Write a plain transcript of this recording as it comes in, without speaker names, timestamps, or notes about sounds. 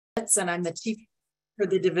And I'm the chief for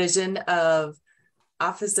the Division of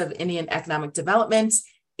Office of Indian Economic Development,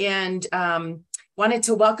 and wanted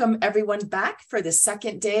to welcome everyone back for the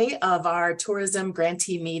second day of our tourism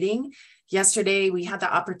grantee meeting. Yesterday, we had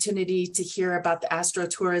the opportunity to hear about the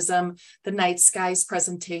astrotourism, the night skies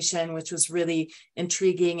presentation, which was really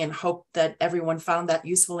intriguing, and hope that everyone found that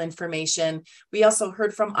useful information. We also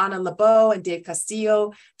heard from Ana Lebeau and Dave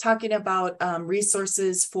Castillo talking about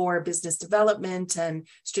resources for business development and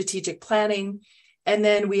strategic planning. And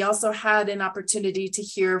then we also had an opportunity to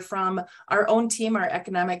hear from our own team, our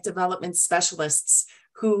economic development specialists,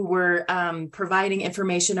 who were providing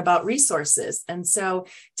information about resources. And so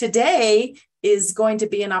today is going to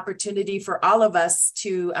be an opportunity for all of us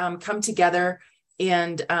to come together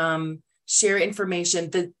and share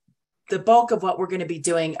information. The bulk of what we're going to be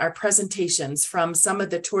doing are presentations from some of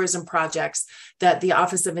the tourism projects that the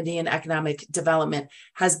Office of Indian Economic Development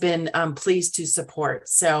has been pleased to support.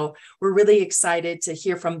 So we're really excited to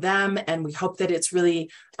hear from them, and we hope that it's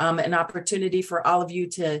really an opportunity for all of you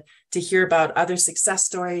to hear about other success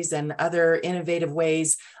stories and other innovative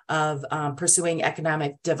ways of pursuing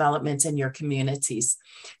economic development in your communities.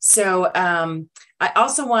 So I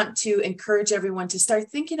also want to encourage everyone to start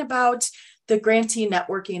thinking about the grantee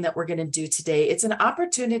networking that we're going to do today. It's an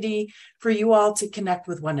opportunity for you all to connect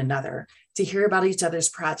with one another, to hear about each other's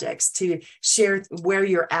projects, to share where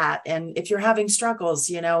you're at. And if you're having struggles,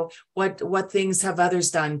 you know, what things have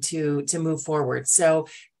others done to move forward. So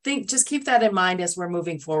just keep that in mind as we're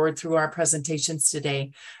moving forward through our presentations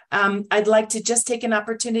today. I'd like to just take an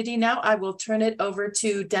opportunity now. I will turn it over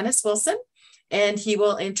to Dennis Wilson, and he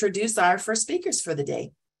will introduce our first speakers for the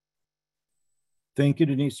day. Thank you,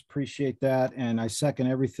 Denise. Appreciate that. And I second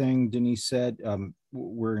everything Denise said.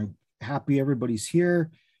 We're happy everybody's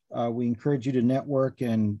here. We encourage you to network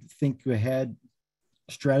and think ahead,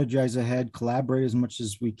 strategize ahead, collaborate as much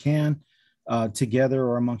as we can together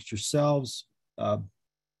or amongst yourselves.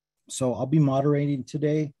 So I'll be moderating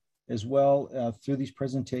today as well through these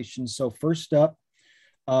presentations. So first up,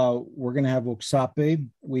 we're going to have Oksape.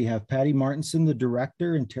 We have Patty Martinson, the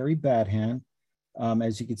director, and Terry Badhand.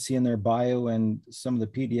 As you can see in their bio and some of the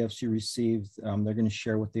PDFs you received, they're going to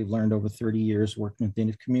share what they've learned over 30 years working with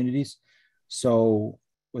Native communities. So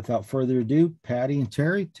without further ado, Patty and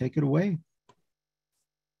Terry, take it away.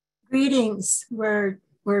 Greetings. We're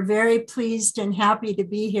very pleased and happy to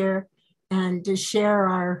be here and to share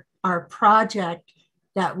our project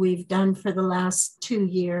that we've done for the last 2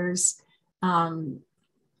 years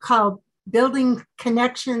called Building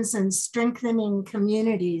Connections and Strengthening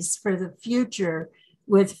Communities for the Future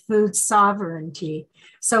with Food Sovereignty.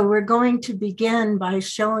 So we're going to begin by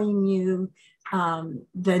showing you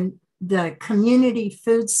the community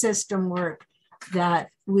food system work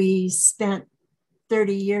that we spent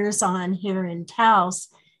 30 years on here in Taos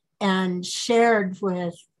and shared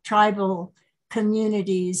with tribal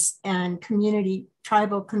communities and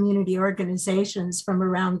tribal community organizations from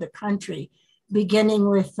around the country, beginning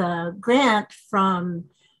with a grant from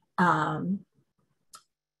a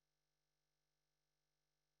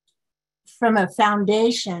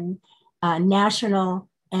foundation, national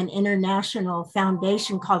and international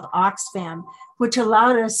foundation called Oxfam, which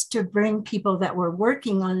allowed us to bring people that were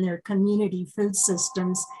working on their community food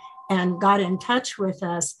systems and got in touch with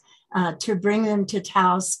us to bring them to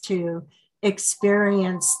Taos to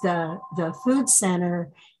experience the food center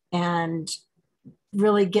and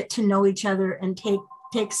really get to know each other and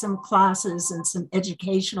take some classes and some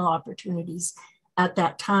educational opportunities at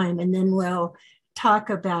that time. And then we'll talk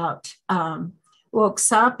about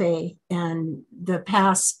Oksape and the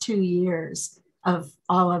past 2 years of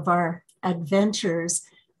all of our adventures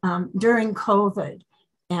during COVID.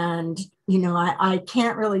 And, you know, I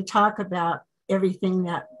can't really talk about everything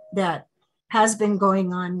that has been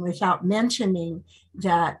going on without mentioning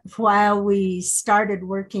that while we started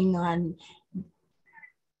working on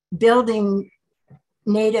building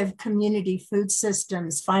Native community food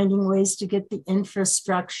systems, finding ways to get the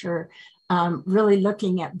infrastructure, really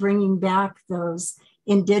looking at bringing back those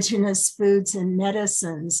indigenous foods and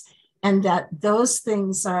medicines, and that those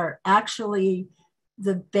things are actually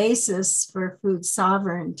the basis for food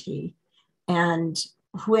sovereignty. And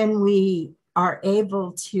when we are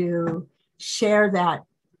able to share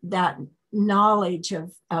that knowledge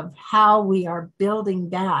of how we are building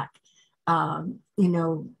back, you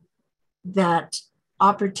know, that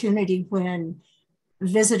opportunity when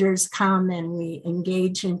visitors come and we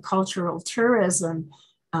engage in cultural tourism,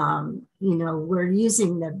 you know, we're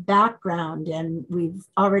using the background and we've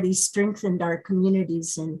already strengthened our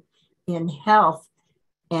communities in health.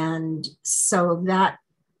 And so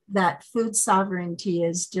that food sovereignty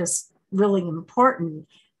is just really important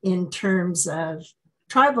in terms of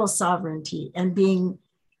tribal sovereignty and being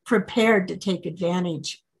prepared to take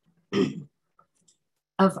advantage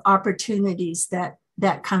of opportunities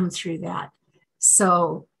that come through that.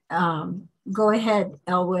 So go ahead,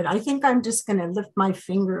 Elwood. I think I'm just going to lift my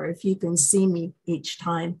finger if you can see me each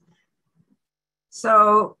time.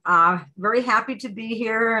 So very happy to be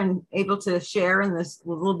here and able to share in this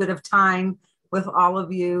little bit of time with all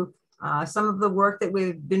of you some of the work that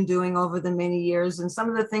we've been doing over the many years and some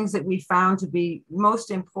of the things that we found to be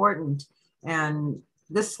most important. And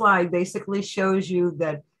this slide basically shows you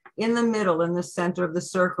that in the middle, in the center of the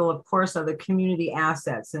circle, of course, are the community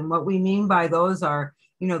assets. And what we mean by those are,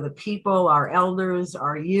 you know, the people, our elders,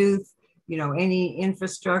 our youth, you know, any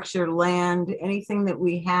infrastructure, land, anything that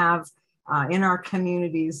we have in our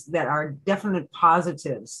communities that are definite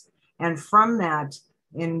positives. And from that,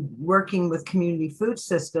 in working with community food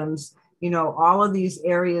systems, you know, all of these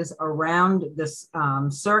areas around this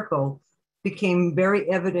circle became very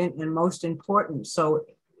evident and most important. So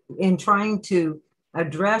in trying to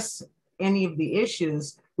address any of the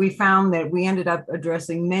issues, we found that we ended up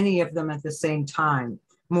addressing many of them at the same time,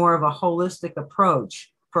 more of a holistic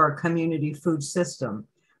approach for our community food system.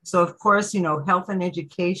 So of course, you know, health and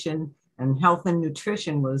education and health and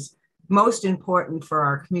nutrition was most important for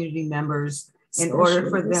our community members in order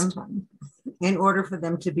for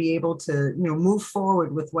them to be able to, you know, move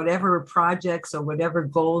forward with whatever projects or whatever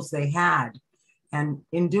goals they had. And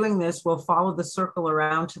in doing this, we'll follow the circle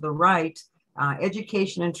around to the right.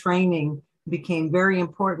 Education and training became very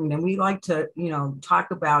important. And we like to, you know,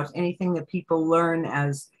 talk about anything that people learn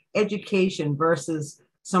as education versus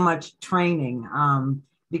so much training,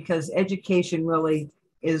 because education really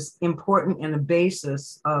is important and a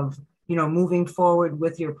basis of, you know, moving forward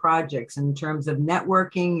with your projects in terms of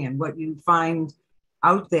networking and what you find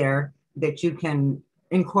out there that you can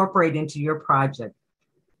incorporate into your project.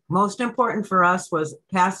 Most important for us was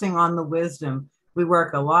passing on the wisdom. We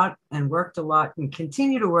work a lot and worked a lot and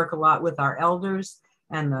continue to work a lot with our elders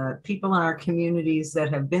and the people in our communities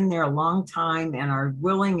that have been there a long time and are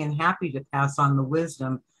willing and happy to pass on the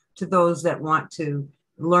wisdom to those that want to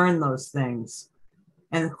learn those things.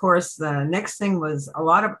 And of course, the next thing was a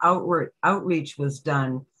lot of outreach was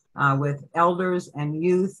done with elders and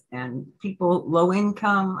youth and people low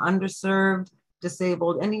income, underserved,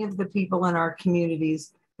 disabled, any of the people in our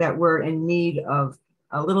communities that were in need of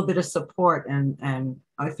a little bit of support and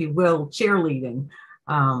if you will, cheerleading.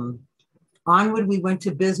 Onward, we went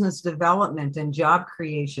to business development and job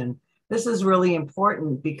creation. This is really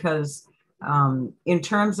important because in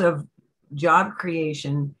terms of job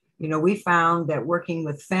creation, you know, we found that working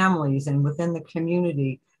with families and within the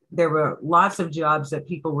community, there were lots of jobs that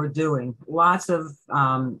people were doing, lots of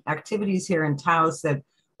activities here in Taos that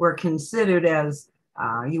were considered as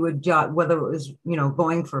you would job, whether it was, you know,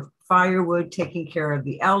 going for firewood, taking care of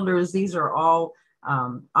the elders. These are all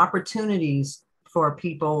opportunities for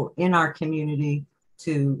people in our community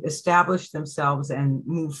to establish themselves and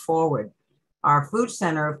move forward. Our food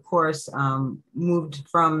center, of course, moved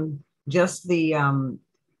from just the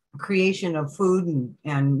creation of food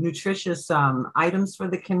and nutritious items for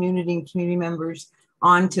the community and community members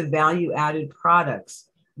onto value-added products,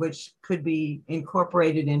 which could be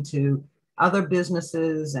incorporated into other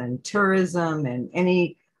businesses and tourism and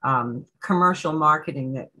any commercial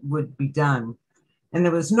marketing that would be done. And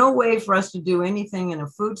there was no way for us to do anything in a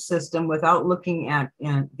food system without looking at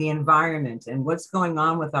the environment and what's going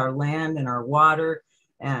on with our land and our water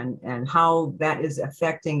and how that is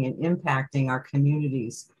affecting and impacting our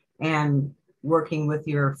communities and working with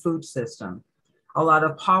your food system. A lot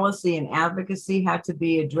of policy and advocacy had to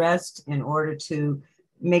be addressed in order to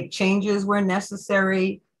make changes where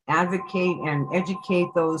necessary, advocate and educate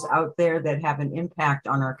those out there that have an impact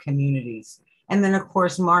on our communities. And then of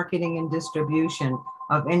course, marketing and distribution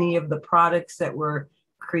of any of the products that were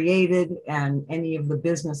created and any of the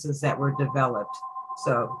businesses that were developed.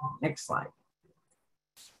 So next slide.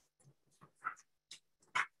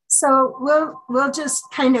 So we'll just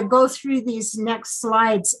kind of go through these next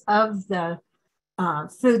slides of the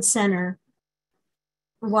food center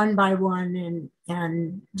one by one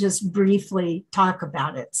and just briefly talk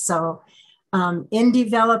about it. So in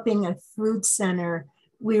developing a food center,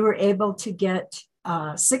 we were able to get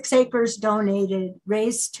 6 acres donated,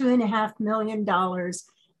 raised $2.5 million,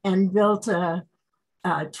 and built a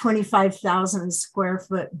 25,000 square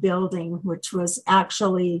foot building, which was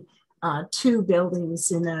actually 2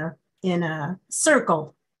 buildings in a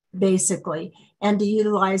circle, basically, and to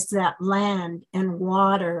utilize that land and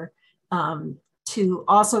water to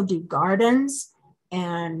also do gardens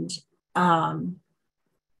and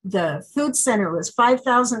the food center was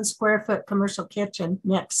 5,000 square foot commercial kitchen.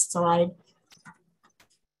 Next slide.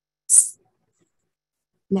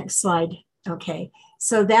 Next slide. Okay,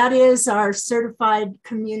 so that is our certified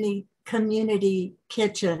community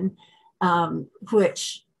kitchen,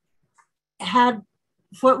 which had,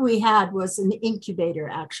 what we had was an incubator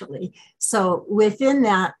actually. So within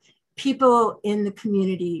that, people in the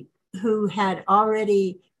community who had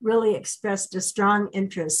already really expressed a strong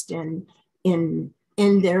interest in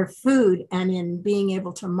their food and in being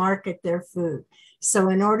able to market their food. So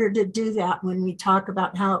in order to do that, when we talk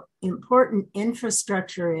about how important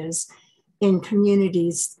infrastructure is in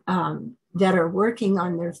communities that are working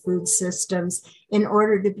on their food systems, in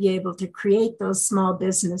order to be able to create those small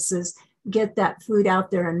businesses, get that food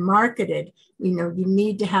out there and marketed, you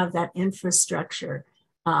need to have that infrastructure.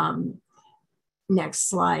 Next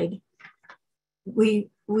slide. We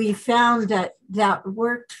found that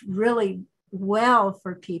worked really well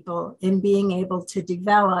for people in being able to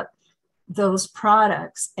develop those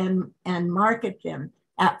products and market them.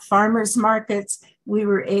 At farmers markets,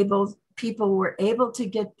 people were able to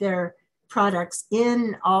get their products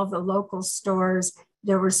in all the local stores.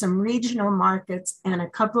 There were some regional markets, and a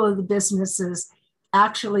couple of the businesses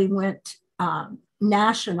actually went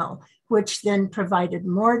national, which then provided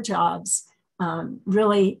more jobs,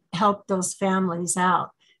 really helped those families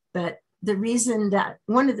out. But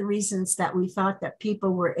one of the reasons that we thought that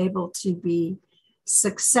people were able to be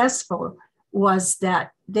successful was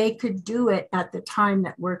that they could do it at the time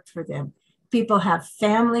that worked for them. People have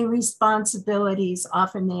family responsibilities.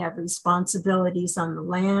 Often they have responsibilities on the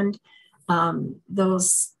land.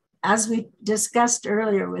 Those, as we discussed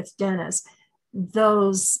earlier with Dennis,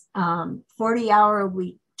 those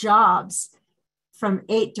 40-hour-a-week jobs from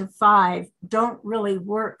 8 to 5 don't really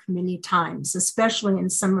work many times, especially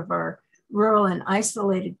in some of our rural and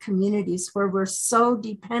isolated communities where we're so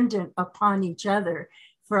dependent upon each other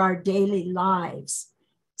for our daily lives.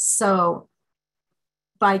 So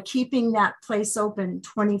by keeping that place open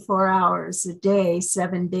 24 hours a day,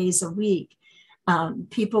 7 days a week,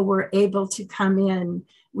 people were able to come in.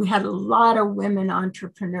 We had a lot of women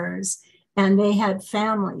entrepreneurs and they had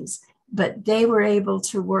families, but they were able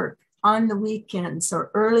to work on the weekends or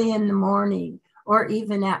early in the morning or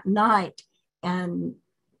even at night and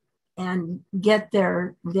get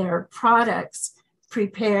their products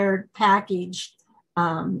prepared, packaged,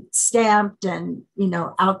 stamped, and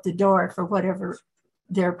out the door for whatever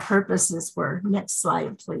their purposes were. Next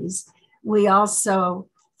slide, please. We also,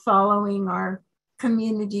 following our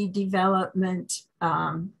community development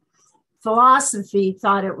philosophy,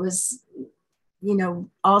 thought it was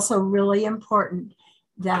also really important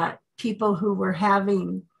that people who were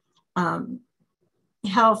having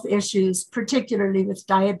health issues, particularly with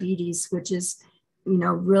diabetes, which is,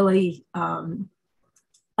 really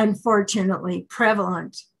unfortunately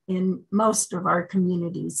prevalent in most of our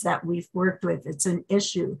communities that we've worked with. It's an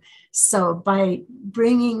issue. So by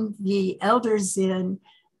bringing the elders in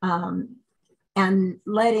and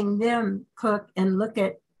letting them cook and look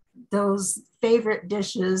at those favorite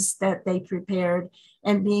dishes that they prepared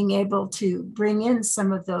and being able to bring in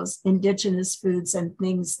some of those indigenous foods and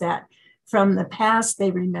things that from the past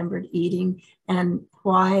they remembered eating and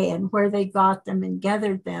why and where they got them and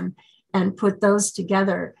gathered them and put those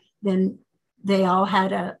together, then they all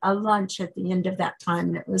had a lunch at the end of that time.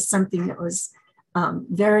 And it was something that was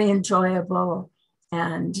very enjoyable.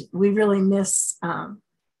 And we really miss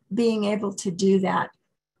being able to do that.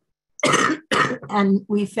 And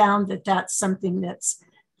we found that that's something that's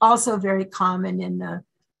also very common in the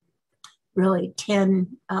really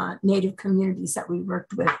 10 Native communities that we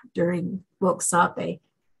worked with during Woksape.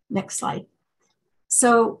 Next slide.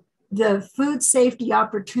 So the food safety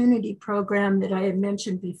opportunity program that I had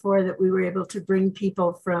mentioned before, that we were able to bring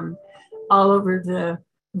people from all over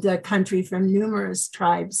the country, from numerous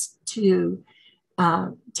tribes, to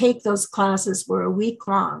take those classes, were a week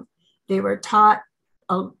long. They were taught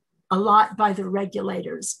a lot by the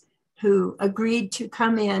regulators who agreed to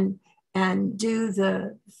come in and do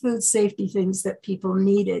the food safety things that people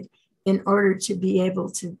needed in order to be able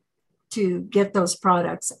to get those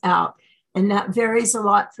products out. And that varies a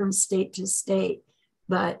lot from state to state,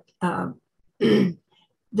 but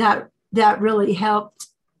that really helped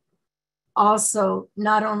also,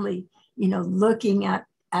 not only looking at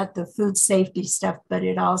the food safety stuff, but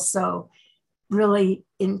it also really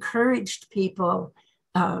encouraged people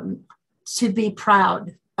to be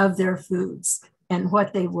proud of their foods and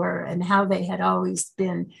what they were and how they had always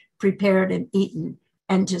been prepared and eaten,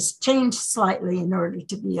 and just changed slightly in order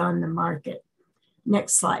to be on the market.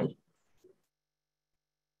 Next slide.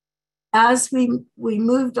 As we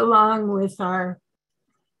moved along with our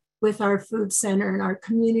with our food center and our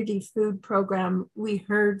community food program, we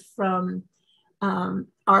heard from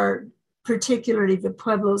particularly the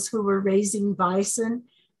Pueblos who were raising bison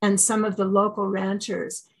and some of the local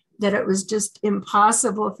ranchers, that it was just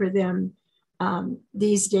impossible for them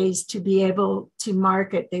these days to be able to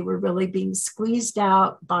market. They were really being squeezed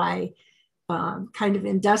out by kind of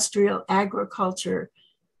industrial agriculture.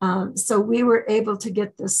 So we were able to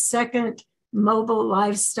get the second mobile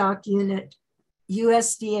livestock unit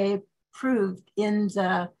USDA approved in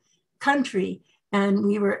the country, and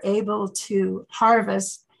we were able to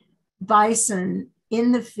harvest bison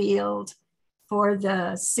in the field for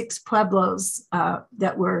the 6 pueblos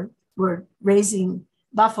that were raising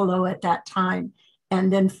buffalo at that time,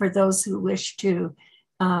 and then for those who wish to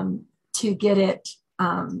get it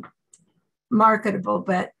marketable.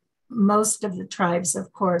 But most of the tribes,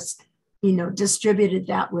 of course, distributed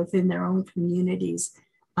that within their own communities,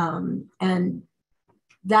 and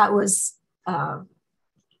that was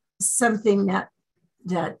something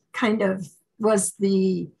that kind of was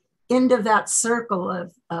the end of that circle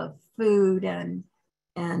of food and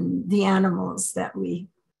the animals that we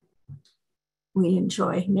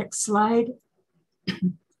enjoy. Next slide.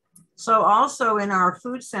 So also in our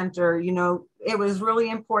food center, it was really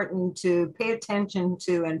important to pay attention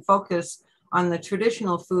to and focus on the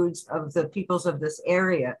traditional foods of the peoples of this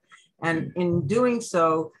area. And in doing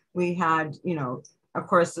so, we had, of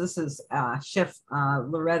course, this is Chef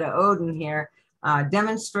Loretta Oden here,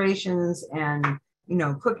 demonstrations and,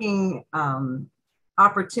 cooking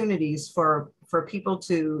opportunities for people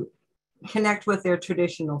to connect with their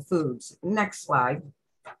traditional foods. Next slide.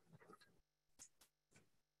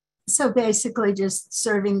 So basically just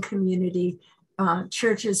serving community,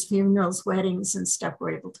 churches, funerals, weddings and stuff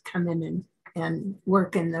were able to come in and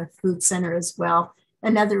work in the food center as well.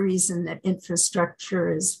 Another reason that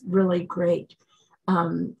infrastructure is really great.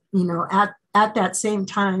 At that same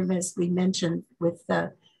time, as we mentioned, with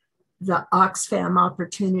the Oxfam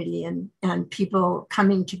opportunity and people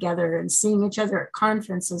coming together and seeing each other at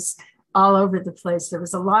conferences all over the place, there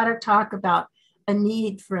was a lot of talk about a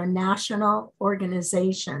need for a national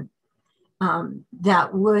organization that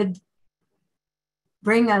would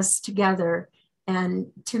bring us together and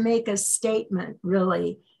to make a statement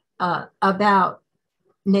really about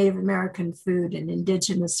Native American food and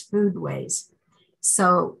indigenous foodways.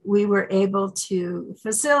 So we were able to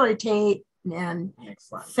facilitate and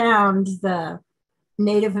found the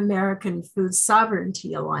Native American Food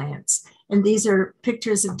Sovereignty Alliance. And these are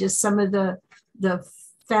pictures of just some of the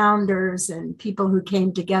founders and people who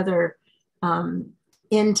came together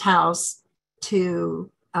in Taos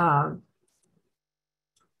to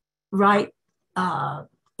write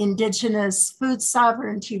Indigenous Food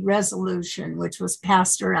Sovereignty Resolution, which was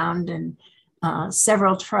passed around and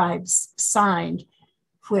several tribes signed,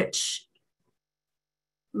 which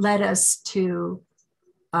led us to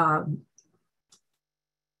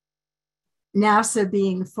NASA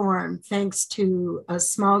being formed thanks to a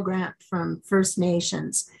small grant from First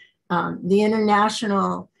Nations. The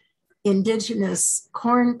International Indigenous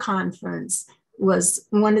Corn Conference was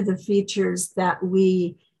one of the features that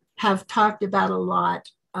we have talked about a lot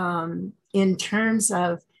in terms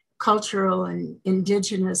of cultural and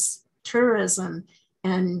indigenous tourism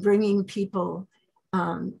and bringing people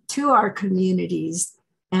to our communities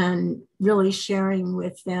and really sharing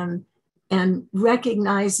with them and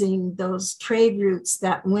recognizing those trade routes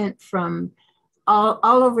that went from all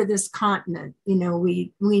over this continent.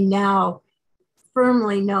 We now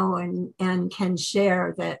firmly know and can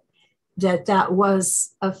share that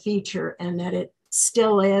was a feature and that it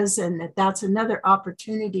still is, and that's another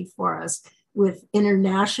opportunity for us with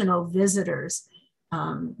international visitors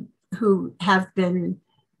who have been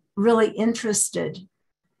really interested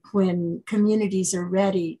when communities are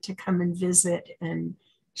ready to come and visit and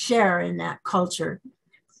share in that culture.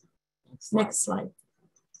 Next slide.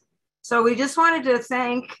 So we just wanted to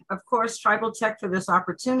thank, of course, Tribal Tech for this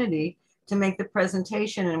opportunity to make the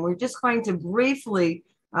presentation. And we're just going to briefly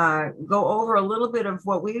go over a little bit of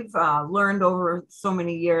what we've learned over so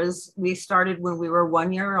many years. We started when we were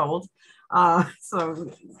 1 year old,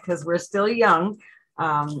 so because we're still young.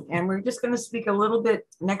 And we're just going to speak a little bit,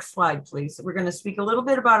 next slide, please. We're going to speak a little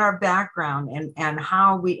bit about our background and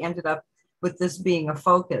how we ended up with this being a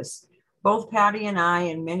focus. Both Patty and I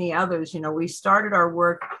and many others, we started our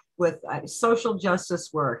work with social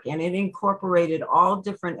justice work, and it incorporated all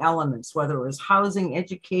different elements, whether it was housing,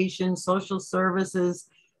 education, social services,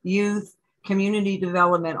 youth, community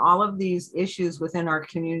development. All of these issues within our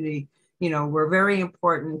community, were very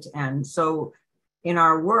important. And so in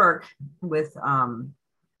our work with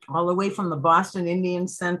all the way from the Boston Indian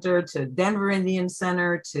Center to Denver Indian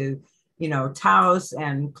Center to, Taos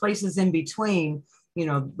and places in between.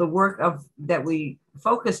 The work that we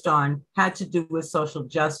focused on had to do with social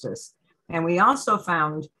justice. And we also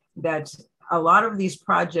found that a lot of these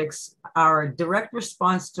projects are a direct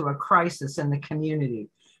response to a crisis in the community.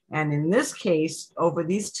 And in this case, over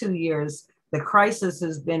these 2 years, the crisis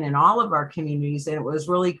has been in all of our communities, and it was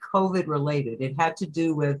really COVID related. It had to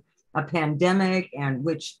do with a pandemic, and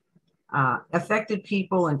which affected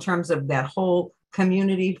people in terms of that whole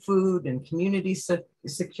community food and community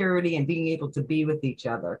security and being able to be with each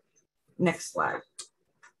other. Next slide.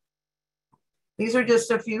 These are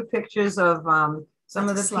just a few pictures of some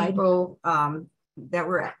of the people that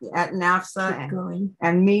were at NAFSA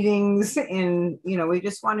and meetings. And we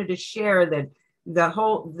just wanted to share that the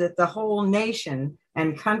whole nation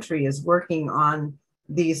and country is working on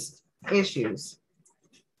these issues.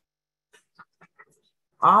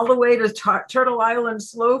 All the way to Turtle Island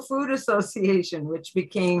Slow Food Association, which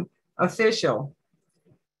became official.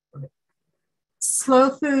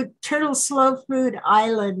 Turtle Slow Food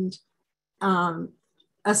Island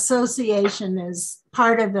Association is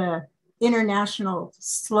part of the International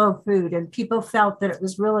Slow Food, and people felt that it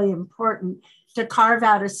was really important to carve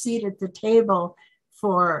out a seat at the table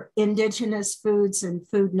for indigenous foods and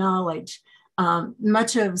food knowledge.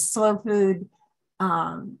 Much of slow food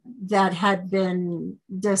that had been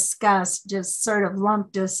discussed just sort of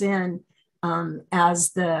lumped us in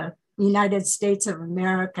as the United States of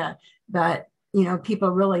America, but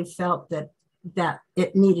people really felt that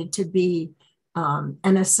it needed to be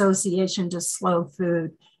an association to slow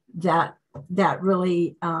food that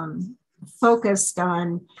really focused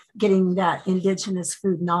on getting that indigenous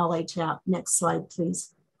food knowledge out. Next slide,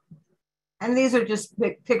 please. And these are just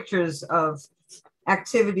pictures of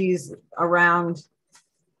activities around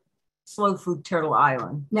Slow Food Turtle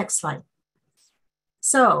Island. Next slide.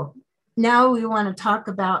 So now we want to talk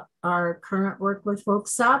about our current work with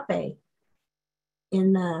Voxape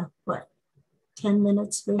in the, 10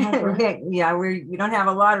 minutes we have left? Yeah, we don't have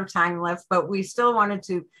a lot of time left, but we still wanted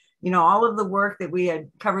to, all of the work that we had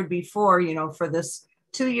covered before, for this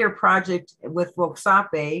 2-year project with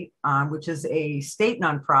Voxape, which is a state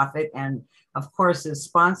nonprofit and of course is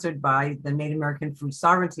sponsored by the Native American Food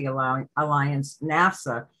Sovereignty Alliance,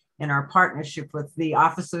 NAFSA, in our partnership with the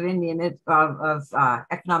Office of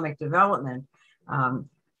Economic Development.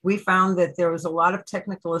 We found that there was a lot of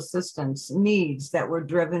technical assistance needs that were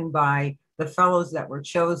driven by the fellows that were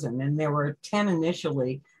chosen, and there were 10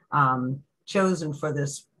 initially chosen for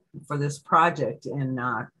this project in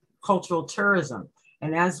cultural tourism.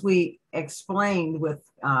 And as we explained with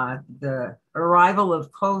the arrival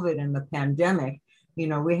of COVID and the pandemic,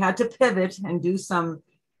 we had to pivot and do some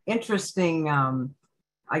interesting,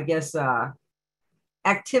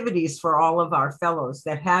 activities for all of our fellows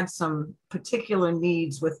that had some particular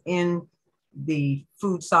needs within the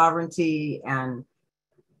food sovereignty and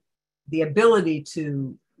the ability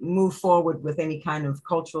to move forward with any kind of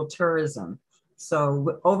cultural tourism.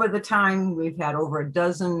 So over the time, we've had over a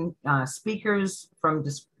dozen speakers from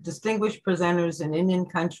distinguished presenters in Indian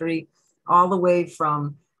country, all the way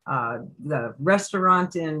from the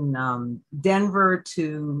restaurant in Denver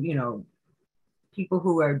to, people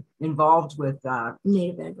who are involved with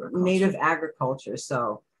native agriculture.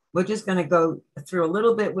 So we're just going to go through a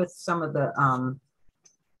little bit with some of the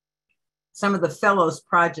fellows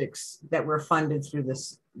projects that were funded through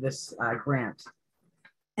this grant.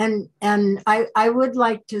 And I would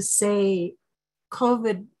like to say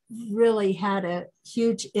COVID really had a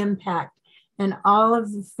huge impact, and all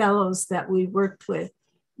of the fellows that we worked with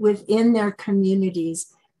within their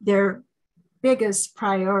communities, their biggest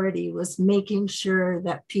priority was making sure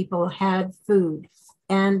that people had food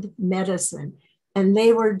and medicine. And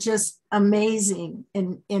they were just amazing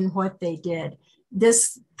in what they did.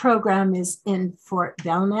 This program is in Fort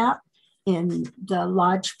Belknap in the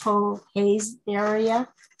Lodgepole Hayes area.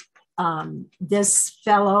 This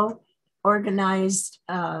fellow organized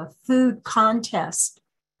a food contest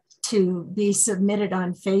to be submitted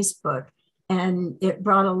on Facebook, and it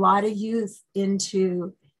brought a lot of youth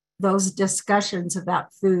into those discussions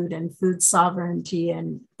about food and food sovereignty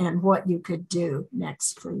and what you could do.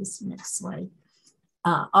 Next, please, next slide.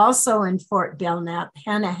 Also in Fort Belknap,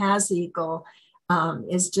 Hannah Has-Eagle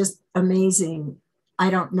is just amazing.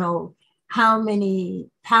 I don't know how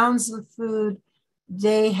many pounds of food.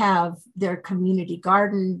 They have their community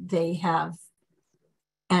garden. They have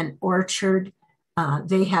an orchard.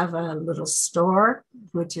 They have a little store,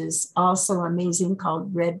 which is also amazing,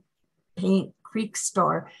 called Red Paint Creek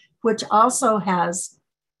Store, which also has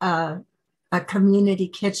a community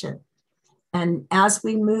kitchen. And as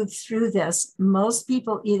we move through this, most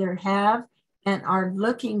people either have and are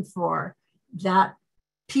looking for that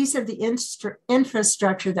piece of the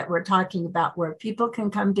infrastructure that we're talking about, where people can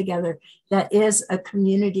come together, that is a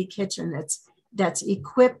community kitchen that's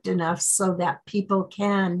equipped enough so that people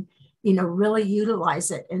can, really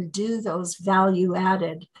utilize it and do those value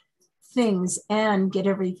added things and get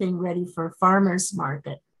everything ready for farmers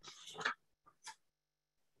market.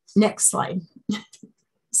 Next slide.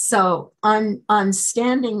 So on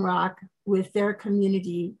Standing Rock, with their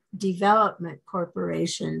community development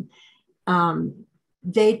corporation,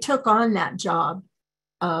 they took on that job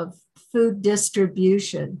of food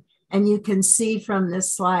distribution. And you can see from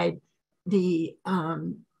this slide the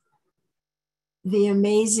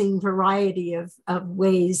amazing variety of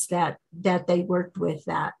ways that they worked with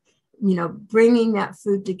that. Bringing that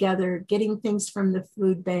food together, getting things from the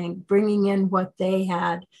food bank, bringing in what they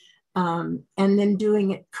had, and then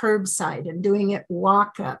doing it curbside and doing it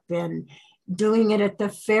walk up and doing it at the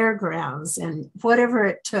fairgrounds and whatever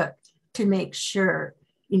it took to make sure,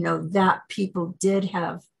 that people did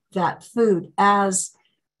have that food. As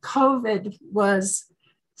COVID was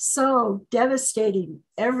so devastating,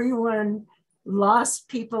 everyone lost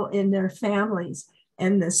people in their families,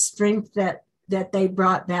 and the strength that they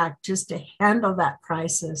brought back just to handle that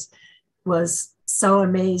crisis was so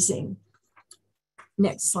amazing.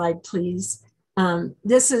 Next slide, please.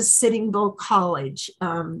 This is Sitting Bull College,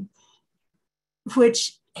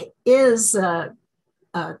 which is a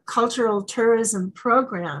cultural tourism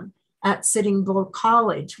program at Sitting Bull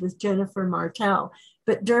College with Jennifer Martell.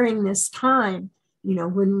 But during this time,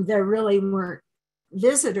 when there really weren't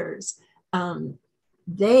visitors,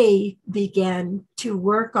 they began to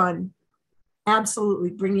work on absolutely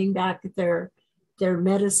bringing back their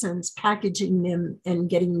medicines, packaging them, and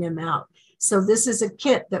getting them out. So this is a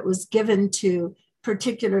kit that was given to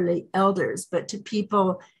particularly elders, but to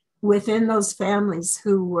people within those families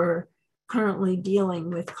who were currently dealing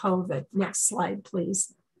with COVID. Next slide,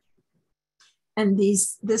 please. And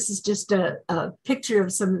this is just a picture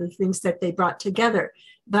of some of the things that they brought together.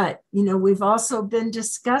 But, we've also been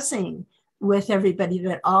discussing with everybody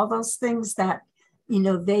that all those things that,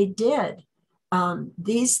 they did,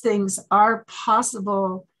 these things are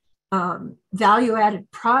possible value-added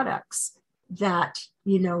products that,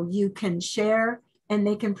 you can share, and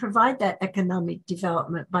they can provide that economic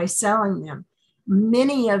development by selling them.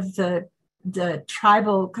 Many of the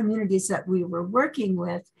tribal communities that we were working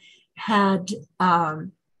with have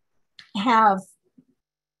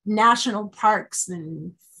national parks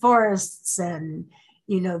and forests and,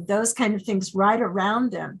 those kind of things right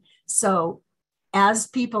around them. So as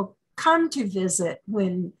people come to visit,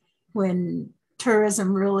 when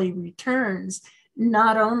tourism really returns,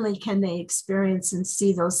 not only can they experience and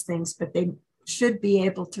see those things, but they should be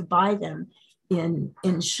able to buy them in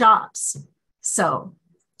shops. So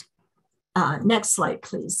next slide,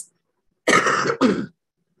 please.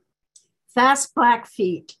 Fast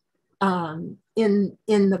Blackfeet in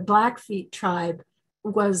the Blackfeet tribe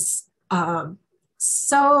was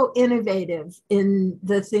so innovative in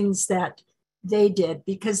the things that they did,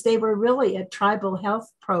 because they were really a tribal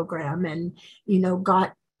health program, and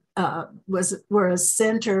were a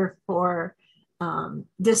center for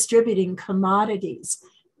distributing commodities.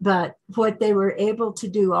 But what they were able to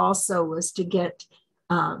do also was to get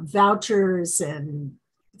vouchers and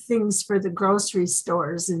things for the grocery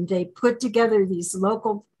stores, and they put together these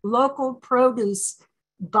local produce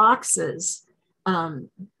boxes, kind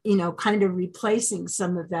of replacing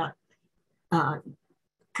some of that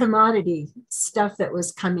commodity stuff that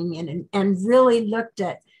was coming in, and really looked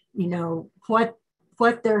at,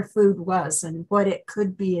 what their food was and what it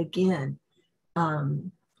could be again.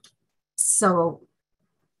 So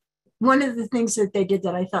one of the things that they did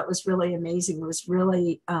that I thought was really amazing was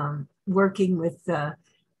really working with the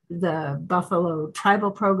Buffalo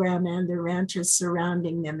Tribal Program and the ranches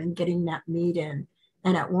surrounding them and getting that meat in.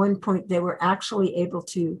 And at one point, they were actually able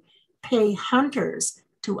to pay hunters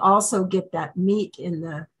to also get that meat in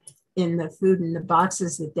the food in the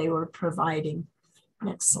boxes that they were providing.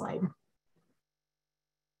 Next slide.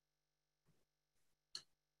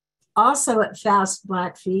 Also at Fast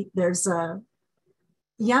Blackfeet, there's a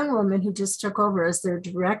young woman who just took over as their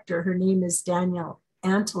director. Her name is Danielle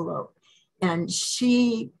Antelope, and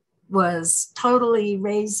she was totally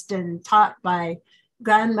raised and taught by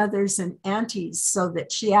grandmothers and aunties, so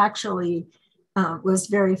that she actually was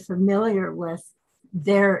very familiar with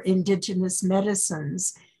their indigenous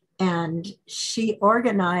medicines. And she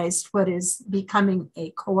organized what is becoming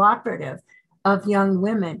a cooperative of young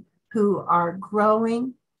women who are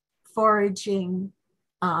growing, foraging,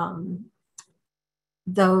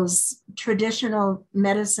 those traditional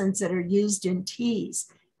medicines that are used in teas.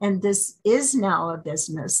 And this is now a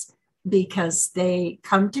business because they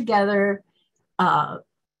come together,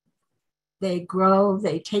 they grow,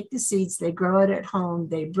 they take the seeds, they grow it at home,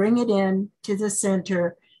 they bring it in to the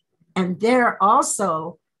center, and they're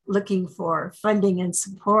also looking for funding and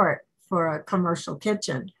support for a commercial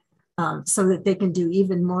kitchen so that they can do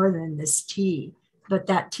even more than this tea. But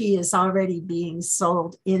that tea is already being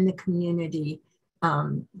sold in the community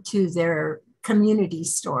to their community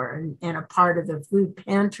store and a part of the food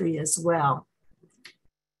pantry as well.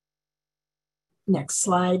 Next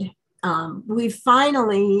slide. We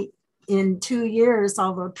finally, in 2 years,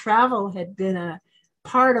 although travel had been a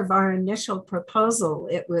part of our initial proposal,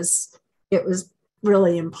 it was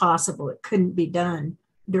really impossible. It couldn't be done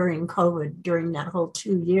during COVID, during that whole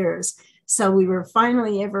 2 years. So we were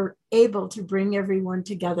finally able to bring everyone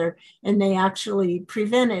together, and they actually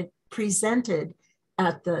presented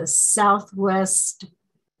at the Southwest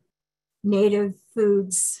Native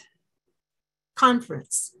Foods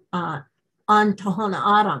Conference on Tohono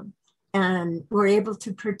O'odham, and were able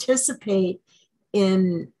to participate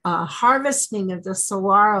in harvesting of the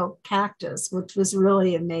saguaro cactus, which was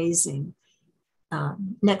really amazing.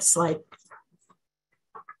 Next slide.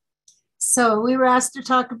 So we were asked to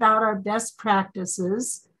talk about our best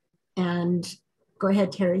practices, and go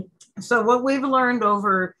ahead, Terry. So what we've learned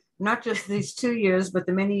over not just these 2 years, but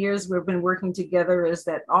the many years we've been working together is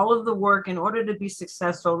that all of the work, in order to be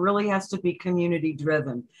successful, really has to be community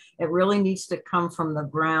driven. It really needs to come from the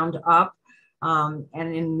ground up. And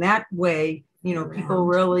in that way, you know, people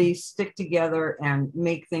really stick together and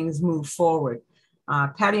make things move forward.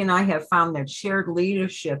 Patty and I have found that shared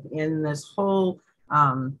leadership in this whole,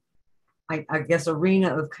 I guess,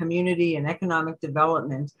 arena of community and economic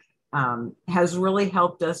development has really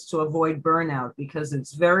helped us to avoid burnout, because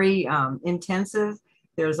it's very intensive.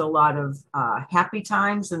 There's a lot of happy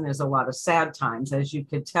times and there's a lot of sad times, as you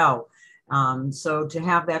could tell. So to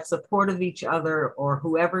have that support of each other or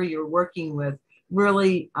whoever you're working with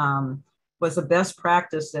really was a best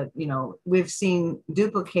practice that, you know, we've seen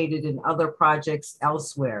duplicated in other projects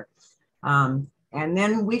elsewhere. And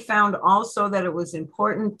then we found also that it was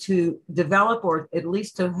important to develop, or at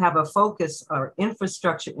least to have a focus or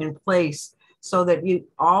infrastructure in place so that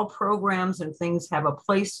all programs and things have a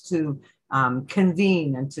place to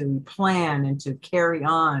convene and to plan and to carry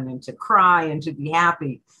on and to cry and to be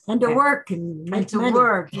happy. And to work and to money.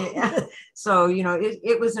 work. Yeah. So, you know,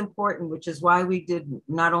 it was important, which is why we did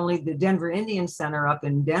not only the Denver Indian Center up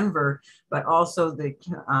in Denver, but also the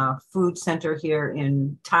food center here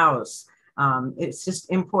in Taos. It's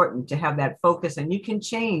just important to have that focus, and you can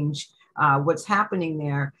change what's happening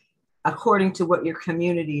there according to what your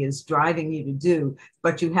community is driving you to do,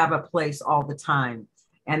 but you have a place all the time.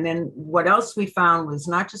 And then what else we found was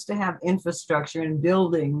not just to have infrastructure and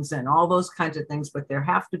buildings and all those kinds of things, but there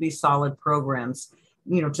have to be solid programs,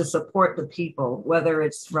 you know, to support the people, whether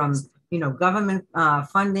it's from, you know, government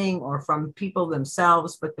funding or from people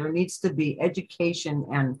themselves, but there needs to be education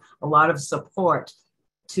and a lot of support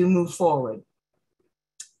to move forward.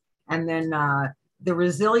 And then the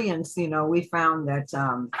resilience, you know, we found that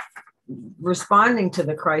responding to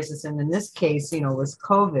the crisis, and in this case, you know, was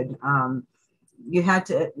COVID, you had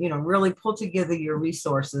to, you know, really pull together your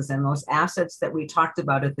resources and those assets that we talked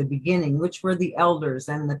about at the beginning, which were the elders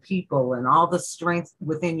and the people and all the strength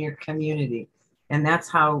within your community. And that's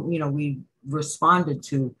how, you know, we responded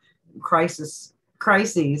to crises,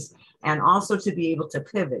 and also to be able to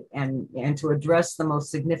pivot and to address the most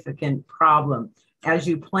significant problem. As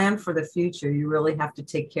you plan for the future, you really have to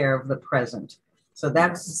take care of the present. So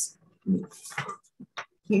that's, and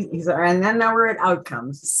then now we're at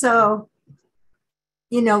outcomes. So,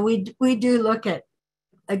 you know, we do look at,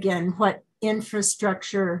 again, what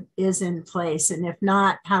infrastructure is in place, and if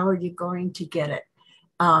not, how are you going to get it?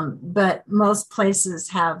 But most places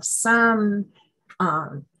have some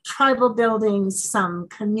tribal buildings, some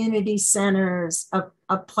community centers,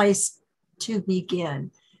 a place to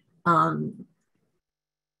begin.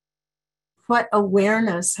 What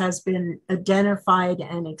awareness has been identified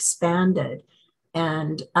and expanded?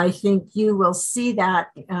 And I think you will see that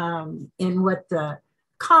in what the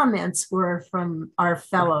comments were from our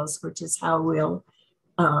fellows, which is how we'll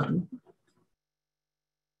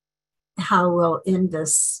end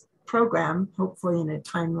this program, hopefully in a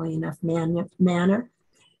timely enough manner.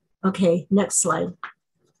 Okay, next slide.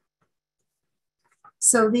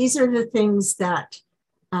 So these are the things that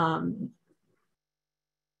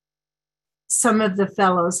some of the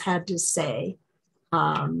fellows had to say.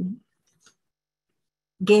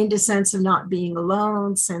 Gained a sense of not being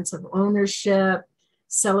alone, sense of ownership,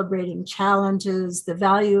 celebrating challenges, the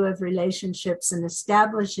value of relationships, and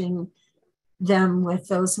establishing them with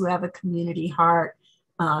those who have a community heart.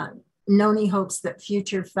 Noni hopes that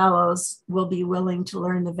future fellows will be willing to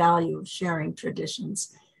learn the value of sharing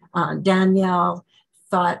traditions. Danielle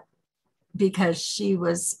thought, because she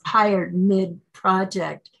was hired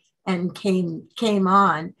mid-project and came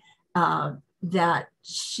on, that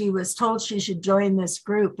she was told she should join this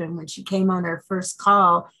group. And when she came on her first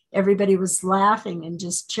call, everybody was laughing and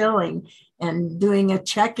just chilling and doing a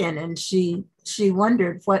check-in. And she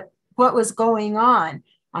wondered what was going on.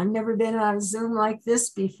 I've never been on a Zoom like this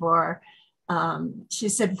before. She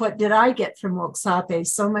said, what did I get from Wokshape?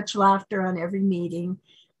 So much laughter on every meeting.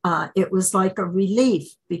 It was like a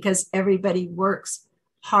relief because everybody works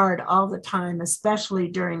hard all the time, especially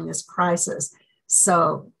during this crisis.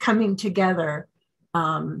 So coming together,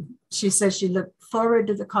 she says she looked forward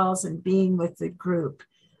to the calls and being with the group.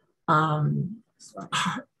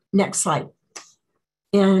 Next slide.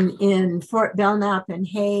 In Fort Belknap and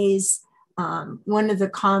Hayes, one of the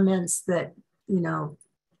comments that,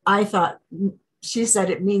 I thought, she said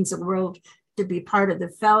it means the world to be part of the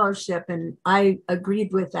fellowship. And I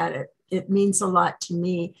agreed with that. It means a lot to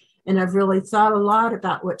me. And I've really thought a lot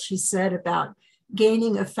about what she said about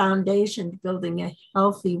gaining a foundation, building a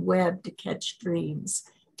healthy web to catch dreams,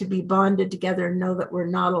 to be bonded together and know that we're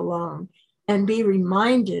not alone, and be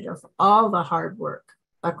reminded of all the hard work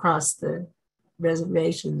across the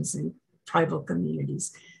reservations and tribal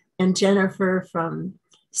communities. And Jennifer from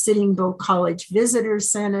Sitting Bull College Visitor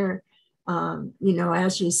Center,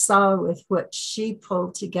 as you saw with what she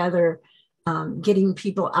pulled together, getting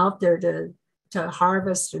people out there to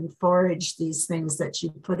harvest and forage these things that she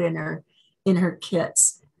put in her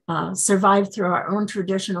kits, survive through our own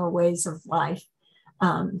traditional ways of life.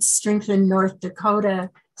 Strengthen North Dakota,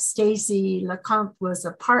 Stacy LeCompte was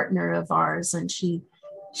a partner of ours, and she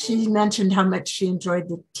mentioned how much she enjoyed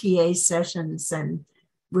the TA sessions and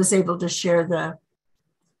was able to share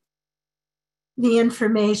the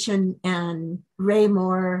information. And Ray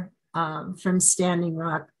Moore from Standing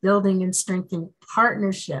Rock, building and strengthening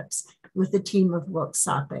partnerships with the team of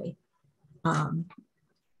Wokshape.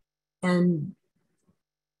 And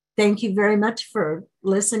thank you very much for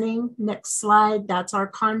listening. Next slide, that's our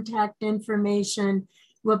contact information.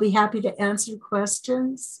 We'll be happy to answer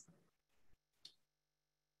questions.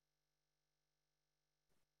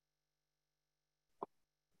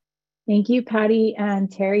 Thank you, Patty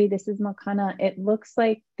and Terry. This is Makana. It looks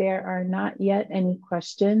like there are not yet any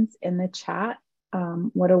questions in the chat.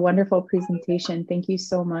 What a wonderful presentation. Thank you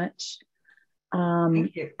so much.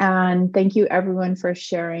 Thank you. And thank you everyone for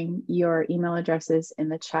sharing your email addresses in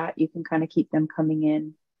the chat. You can kind of keep them coming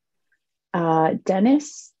in.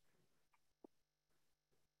 Dennis?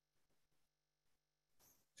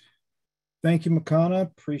 Thank you, Makana.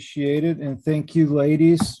 Appreciate it. And thank you,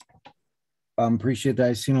 ladies. Appreciate that.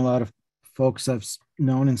 I've seen a lot of folks I've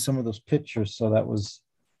known in some of those pictures, so that was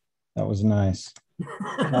nice.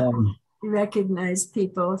 Recognize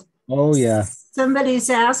people. Oh yeah. Somebody's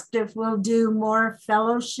asked if we'll do more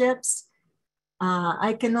fellowships.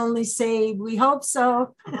 I can only say we hope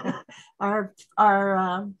so. Our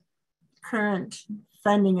current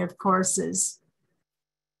funding, of course, is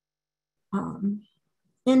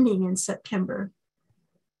ending in September,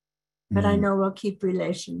 but I know we'll keep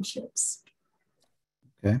relationships.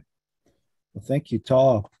 Okay. Well, thank you,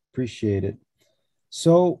 Tal. Appreciate it.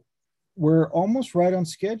 So we're almost right on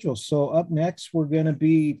schedule. So up next, we're going to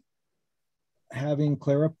be having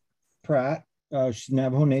Clara Pratt. She's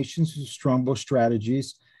Navajo Nation's Strongbow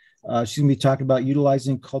Strategies. She's going to be talking about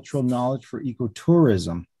utilizing cultural knowledge for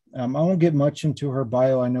ecotourism. I won't get much into her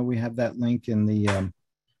bio. I know we have that link in the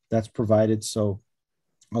that's provided, so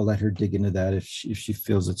I'll let her dig into that if she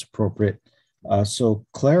feels it's appropriate. So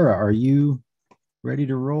Clara, are you ready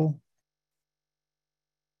to roll?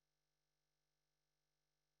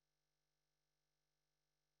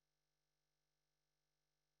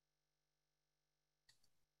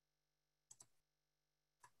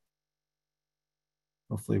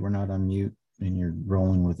 Hopefully we're not on mute and you're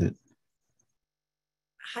rolling with it.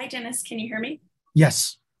 Hi, Dennis. Can you hear me?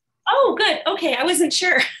 Yes. Oh, good. Okay. I wasn't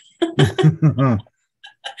sure.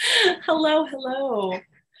 Hello.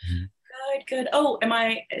 Good. Oh,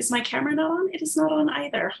 is my camera not on? It is not on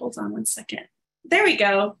either. Hold on one second. There we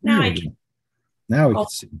go. Now I can. Now we can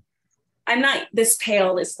see. I'm not this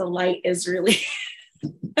pale. The light is really,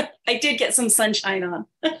 I did get some sunshine on.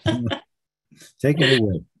 Take it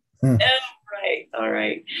away. All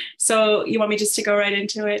right. So you want me just to go right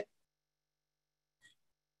into it?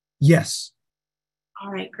 Yes. All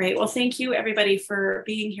right, great. Well, thank you everybody for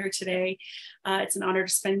being here today. It's an honor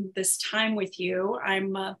to spend this time with you.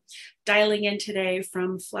 I'm dialing in today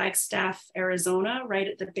from Flagstaff, Arizona, right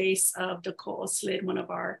at the base of the Ko'oslid, one of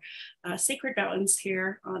our sacred mountains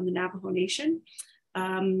here on the Navajo Nation.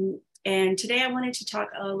 And today I wanted to talk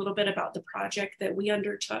a little bit about the project that we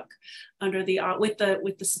undertook under the with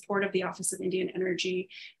the support of the Office of Indian Energy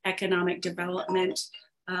Economic Development,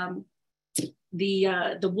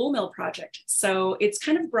 the wool mill project. So it's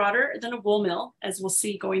kind of broader than a wool mill, as we'll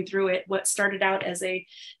see going through it. What started out as a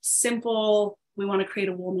simple, we want to create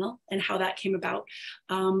a wool mill, and how that came about,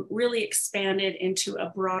 really expanded into a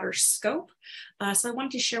broader scope. So I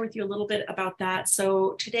wanted to share with you a little bit about that.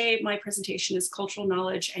 So today my presentation is cultural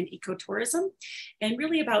knowledge and ecotourism, and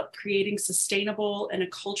really about creating sustainable and a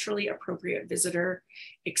culturally appropriate visitor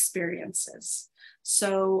experiences.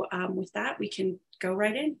 So with that, we can go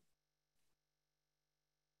right in.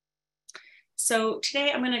 So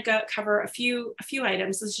today I'm going to cover a few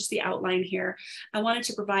items. This is just the outline here. I wanted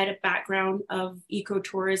to provide a background of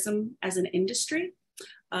ecotourism as an industry,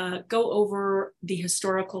 go over the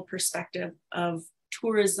historical perspective of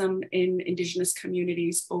tourism in Indigenous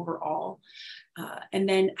communities overall, and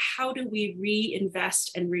then how do we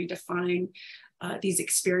reinvest and redefine these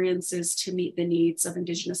experiences to meet the needs of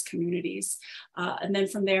Indigenous communities. And then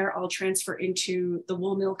from there, I'll transfer into the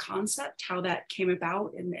wool mill concept, how that came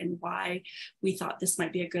about and why we thought this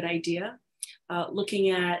might be a good idea. Looking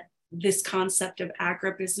at this concept of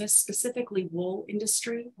agribusiness, specifically wool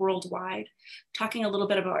industry worldwide, talking a little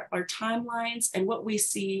bit about our timelines and what we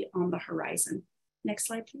see on the horizon. Next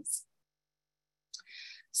slide, please.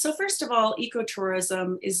 So first of all,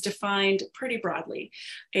 ecotourism is defined pretty broadly.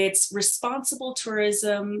 It's responsible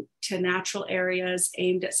tourism to natural areas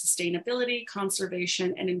aimed at sustainability,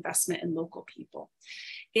 conservation, and investment in local people.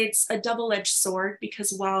 It's a double-edged sword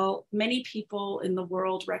because while many people in the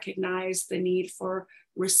world recognize the need for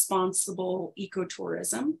responsible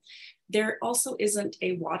ecotourism, there also isn't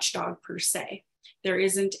a watchdog per se. There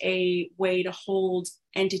isn't a way to hold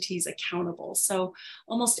entities accountable. So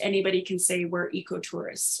almost anybody can say we're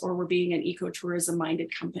ecotourists or we're being an ecotourism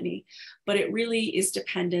minded company, but it really is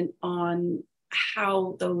dependent on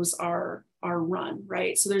how those are run,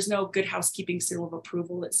 right? So there's no good housekeeping seal of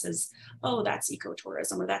approval that says, oh, that's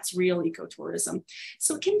ecotourism or that's real ecotourism.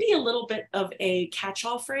 So it can be a little bit of a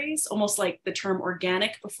catch-all phrase, almost like the term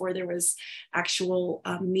organic before there was actual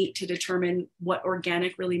meat to determine what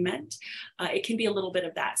organic really meant. It can be a little bit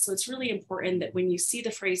of that. So it's really important that when you see the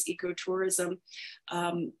phrase ecotourism,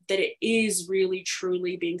 that it is really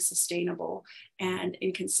truly being sustainable and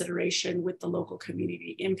in consideration with the local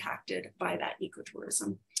community impacted by that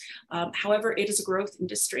ecotourism. However, it is a growth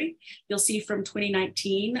industry. You'll see from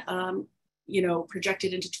 2019,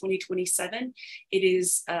 projected into 2027, it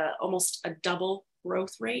is almost a double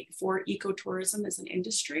growth rate for ecotourism as an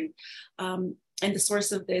industry. And the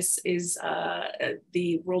source of this is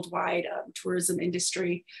the worldwide tourism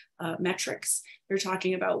industry metrics. They're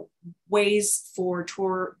talking about ways for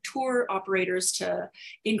tour operators to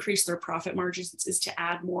increase their profit margins is to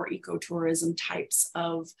add more ecotourism types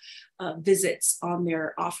of visits on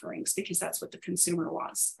their offerings, because that's what the consumer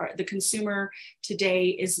wants. The consumer today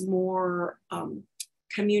is more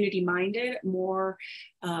community minded, more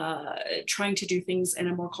trying to do things in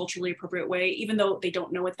a more culturally appropriate way. Even though they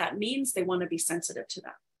don't know what that means, they want to be sensitive to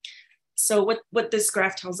that. So what this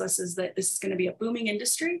graph tells us is that this is going to be a booming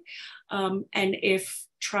industry. And if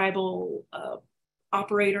tribal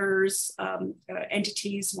operators,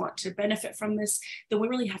 entities want to benefit from this, then we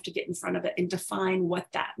really have to get in front of it and define what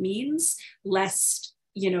that means, lest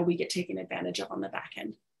we get taken advantage of on the back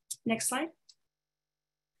end. Next slide.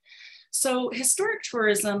 So historic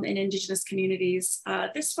tourism in Indigenous communities,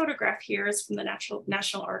 this photograph here is from the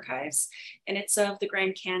National Archives, and it's of the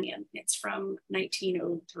Grand Canyon. It's from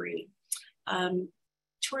 1903.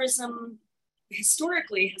 Tourism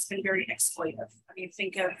historically has been very exploitive. I mean,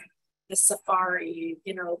 think of the safari,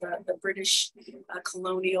 the British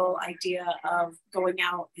colonial idea of going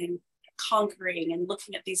out and conquering and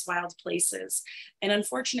looking at these wild places. And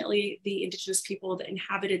unfortunately, the Indigenous people that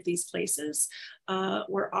inhabited these places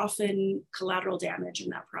were often collateral damage in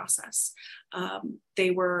that process.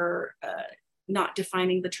 They were not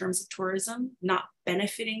defining the terms of tourism, not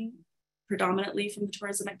benefiting predominantly from the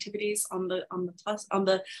tourism activities on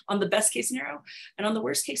the best case scenario, and on the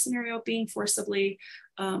worst case scenario, being forcibly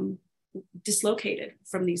dislocated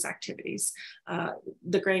from these activities.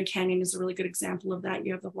 The Grand Canyon is a really good example of that.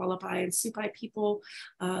 You have the Hualapai and Supai people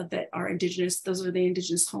that are indigenous. Those are the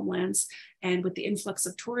indigenous homelands. And with the influx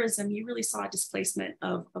of tourism, you really saw a displacement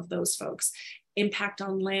of those folks. Impact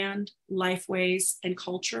on land, lifeways, and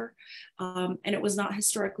culture. And it was not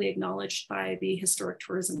historically acknowledged by the historic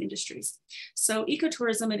tourism industries. So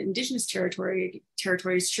ecotourism and indigenous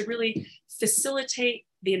territories should really facilitate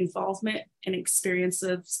the involvement and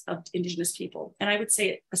experiences of indigenous people. And I would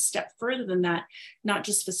say a step further than that, not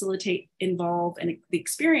just facilitate, involve, and the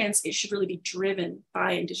experience, it should really be driven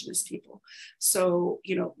by indigenous people. So,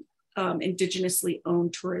 you know, indigenously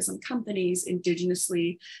owned tourism companies,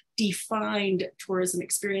 indigenously defined tourism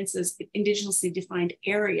experiences, indigenously defined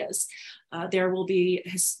areas. There will be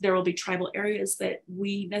tribal areas that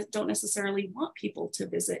we don't necessarily want people to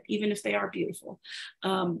visit, even if they are beautiful.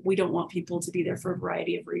 We don't want people to be there for a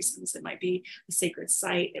variety of reasons. It might be a sacred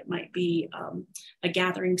site, it might be a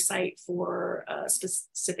gathering site for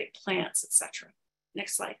specific plants, etc.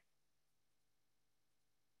 Next slide.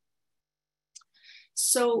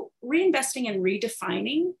 So reinvesting and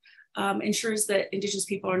redefining ensures that Indigenous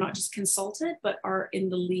people are not just consulted, but are in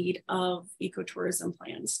the lead of ecotourism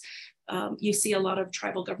plans. You see a lot of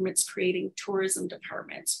tribal governments creating tourism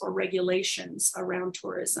departments or regulations around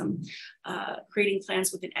tourism, creating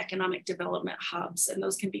plans within economic development hubs. And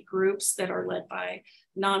those can be groups that are led by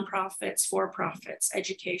nonprofits, for-profits,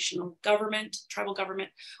 educational, government, tribal government,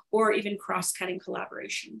 or even cross-cutting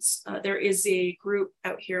collaborations. There is a group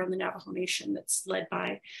out here on the Navajo Nation that's led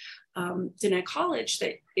by Diné College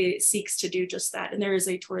that it seeks to do just that. And there is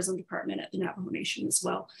a tourism department at the Navajo Nation as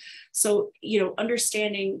well. So, you know,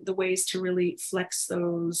 understanding the ways to really flex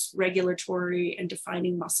those regulatory and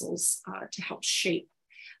defining muscles to help shape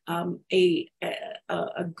a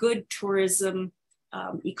good tourism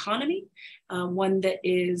economy, one that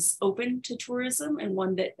is open to tourism and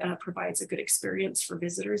one that provides a good experience for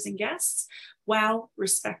visitors and guests while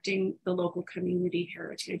respecting the local community,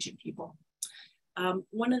 heritage, and people.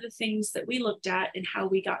 One of the things that we looked at and how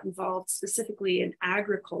we got involved specifically in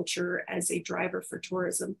agriculture as a driver for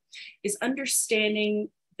tourism is understanding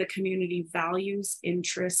the community values,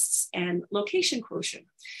 interests, and location quotient.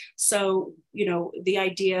 So, you know, the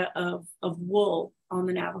idea of wool on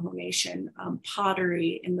the Navajo Nation,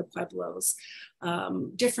 pottery in the Pueblos,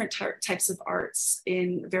 different types of arts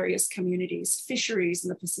in various communities, fisheries in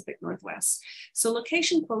the Pacific Northwest. So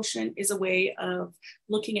location quotient is a way of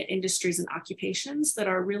looking at industries and occupations that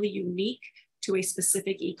are really unique to a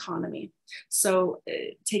specific economy. So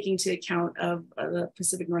taking into account of the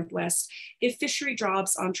Pacific Northwest, if fishery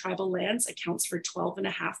jobs on tribal lands accounts for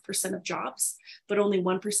 12.5% of jobs, but only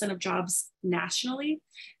 1% of jobs nationally,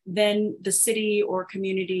 then the city or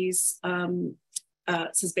communities,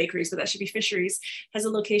 it says bakeries, but that should be fisheries, has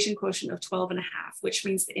a location quotient of 12.5, which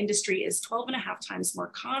means the industry is 12.5 times more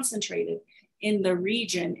concentrated in the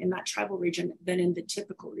region, in that tribal region, than in the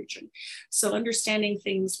typical region. So understanding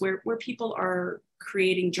things where people are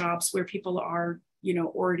creating jobs, where people are, you know,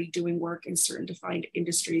 already doing work in certain defined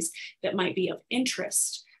industries that might be of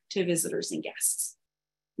interest to visitors and guests.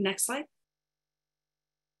 Next slide.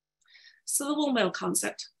 So the wool mill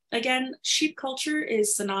concept. Again, sheep culture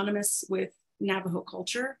is synonymous with Navajo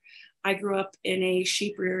culture. I grew up in a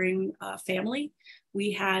sheep rearing family.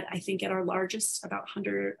 We had, I think at our largest, about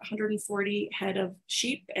 140 head of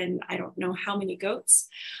sheep, and I don't know how many goats.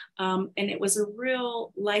 And it was a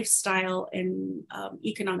real lifestyle and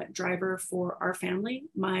economic driver for our family.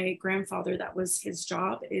 My grandfather, that was his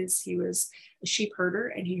job, he was a sheep herder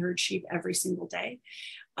and he herded sheep every single day.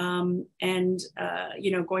 You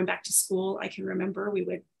know, going back to school, I can remember we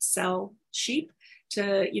would sell sheep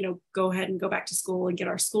to, you know, go ahead and go back to school and get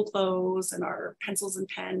our school clothes and our pencils and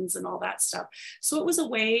pens and all that stuff. So it was a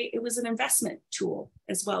way, it was an investment tool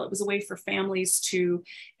as well. It was a way for families to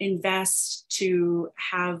invest, to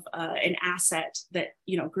have an asset that,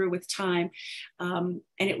 you know, grew with time. And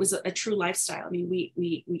it was a true lifestyle. I mean,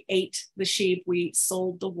 we ate the sheep, we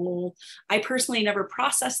sold the wool. I personally never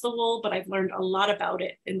processed the wool, but I've learned a lot about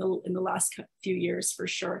it in the last few years for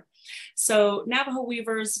sure. So Navajo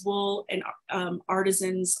weavers, wool, and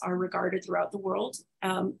artisans are regarded throughout the world.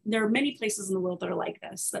 There are many places in the world that are like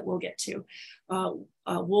this that we'll get to.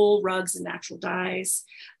 Wool, rugs, and natural dyes.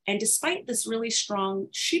 And despite this really strong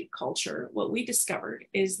sheep culture, what we discovered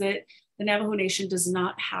is that the Navajo Nation does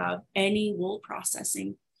not have any wool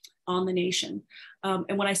processing on the nation.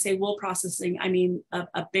 And when I say wool processing, I mean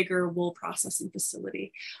a bigger wool processing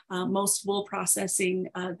facility. Most wool processing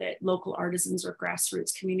that local artisans or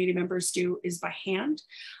grassroots community members do is by hand.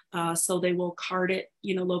 So they will card it,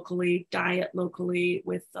 you know, locally, dye it locally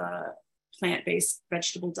with plant-based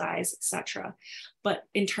vegetable dyes, etc. But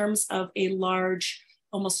in terms of a large,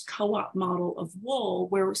 almost co-op model of wool,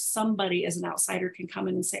 where somebody as an outsider can come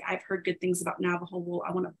in and say, I've heard good things about Navajo wool,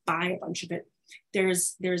 I want to buy a bunch of it.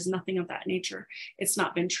 There's nothing of that nature. It's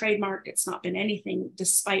not been trademarked. It's not been anything,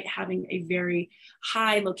 despite having a very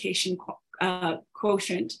high location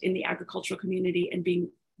quotient in the agricultural community and being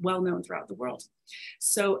well known throughout the world.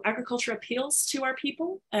 So agriculture appeals to our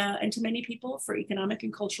people and to many people for economic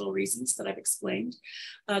and cultural reasons that I've explained.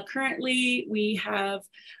 Currently, we have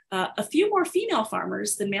a few more female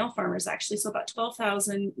farmers than male farmers, actually. So about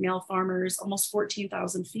 12,000 male farmers, almost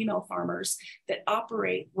 14,000 female farmers that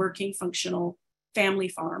operate working, functional family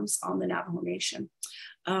farms on the Navajo Nation.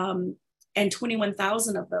 And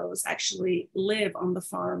 21,000 of those actually live on the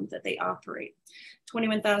farm that they operate.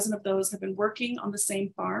 21,000 of those have been working on the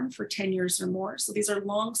same farm for 10 years or more. So these are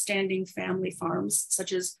long-standing family farms,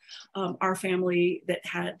 such as our family that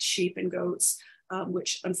had sheep and goats,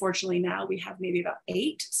 which unfortunately now we have maybe about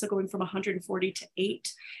 8. So going from 140 to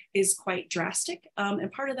 8 is quite drastic. And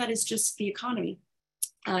part of that is just the economy.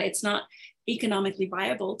 It's not economically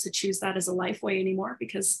viable to choose that as a life way anymore,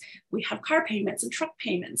 because we have car payments and truck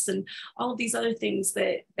payments and all of these other things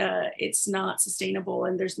that it's not sustainable,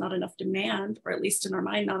 and there's not enough demand, or at least in our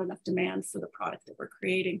mind, not enough demand for the product that we're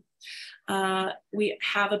creating. We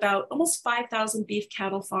have about almost 5,000 beef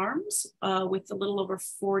cattle farms with a little over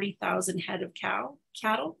 40,000 head of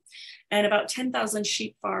cattle, and about 10,000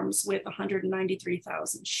 sheep farms with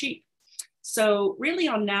 193,000 sheep. So really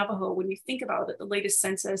on Navajo, when you think about it, the latest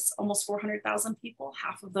census, almost 400,000 people,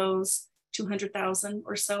 half of those 200,000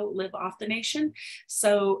 or so live off the nation.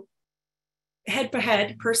 So head per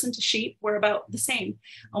head, person to sheep, we're about the same,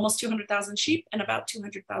 almost 200,000 sheep and about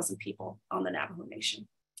 200,000 people on the Navajo Nation.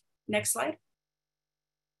 Next slide.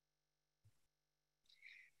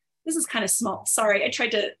 This is kind of small. Sorry, I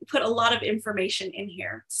tried to put a lot of information in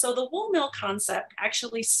here. So the wool mill concept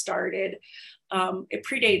actually started, it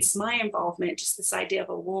predates my involvement, just this idea of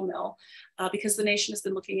a wool mill, because the nation has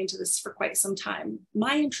been looking into this for quite some time.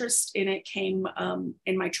 My interest in it came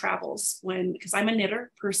in my travels because I'm a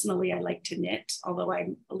knitter. Personally, I like to knit, although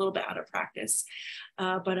I'm a little bit out of practice.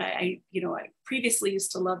 But I previously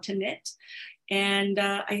used to love to knit. And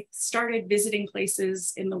I started visiting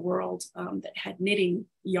places in the world that had knitting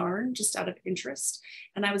yarn just out of interest.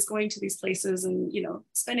 And I was going to these places and,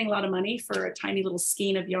 spending a lot of money for a tiny little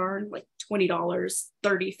skein of yarn, like $20,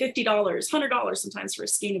 $30, $50, $100 sometimes for a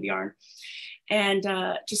skein of yarn. And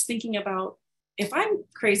just thinking about, if I'm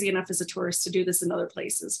crazy enough as a tourist to do this in other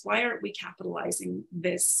places, why aren't we capitalizing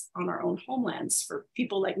this on our own homelands for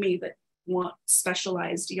people like me that want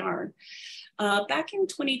specialized yarn? Back in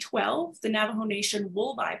 2012, the Navajo Nation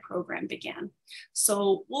Wool Buy program began.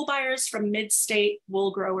 So wool buyers from mid-state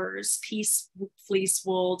wool growers, Peace Fleece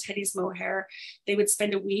Wool, Teddy's Mohair, they would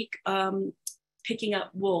spend a week picking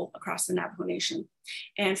up wool across the Navajo Nation.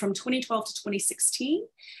 And from 2012 to 2016,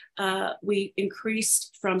 we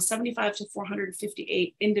increased from 75 to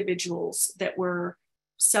 458 individuals that were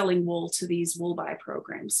selling wool to these wool buy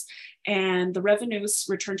programs. And the revenues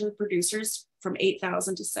returned to the producers from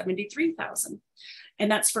 8,000 to 73,000.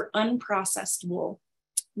 And that's for unprocessed wool.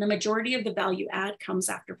 The majority of the value add comes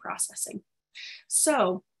after processing.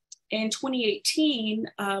 So in 2018,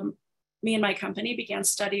 me and my company began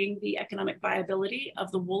studying the economic viability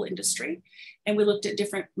of the wool industry. And we looked at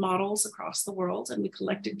different models across the world and we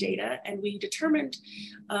collected data, and we determined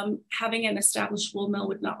having an established wool mill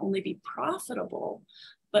would not only be profitable,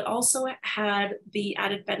 but also it had the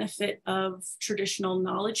added benefit of traditional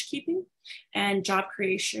knowledge keeping and job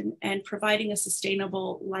creation and providing a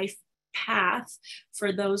sustainable life path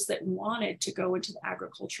for those that wanted to go into the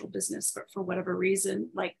agricultural business, but for whatever reason,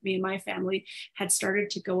 like me and my family, had started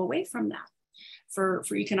to go away from that for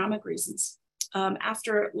economic reasons.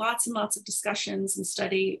 After lots and lots of discussions and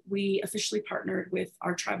study, we officially partnered with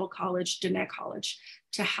our tribal college, Diné College,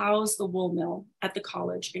 to house the wool mill at the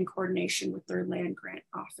college in coordination with their land grant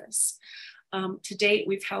office. To date,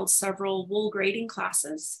 we've held several wool grading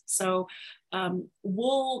classes. So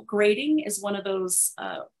wool grading is one of those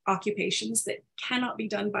occupations that cannot be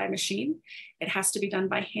done by machine. It has to be done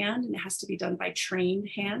by hand, and it has to be done by trained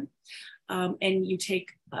hand. And you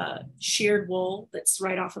take sheared wool that's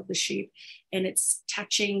right off of the sheep, and it's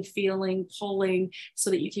touching, feeling, pulling, so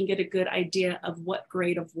that you can get a good idea of what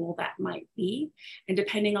grade of wool that might be. And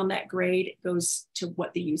depending on that grade, it goes to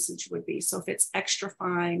what the usage would be. So if it's extra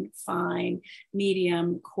fine, fine,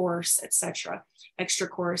 medium, coarse, etc., extra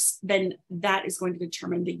coarse, then that is going to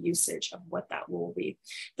determine the usage of what that wool will be.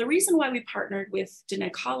 The reason why we partnered with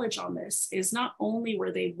Diné College on this is not only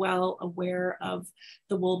were they well aware of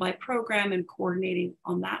the Wool Buy program and coordinating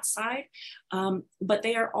on on that side. But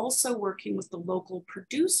they are also working with the local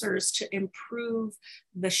producers to improve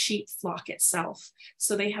the sheep flock itself.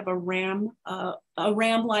 So they have a ram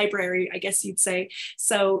library, I guess you'd say.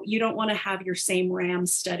 So you don't want to have your same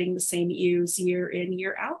rams studying the same ewes year in,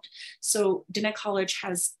 year out. So Diné College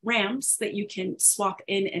has rams that you can swap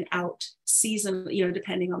in and out season,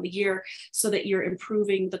 depending on the year, so that you're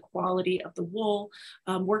improving the quality of the wool,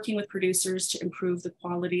 working with producers to improve the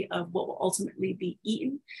quality of what will ultimately be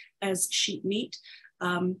eaten as sheep meat,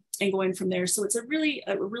 and going from there. So it's a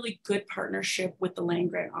really good partnership with the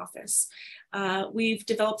land grant office. We've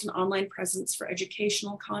developed an online presence for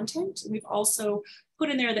educational content. We've also put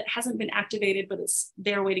in there that hasn't been activated, but it's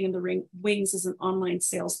there waiting in the wings as an online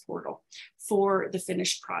sales portal for the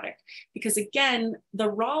finished product. Because again, the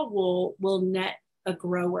raw wool will net a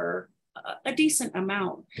grower a decent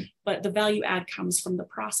amount, but the value add comes from the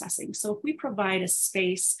processing. So if we provide a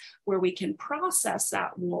space where we can process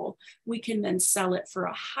that wool, we can then sell it for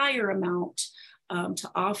a higher amount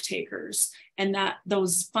to off-takers, and that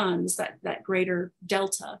those funds, that greater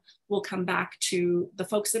delta, will come back to the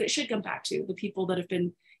folks that it should come back to, the people that have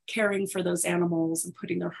been caring for those animals and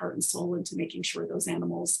putting their heart and soul into making sure those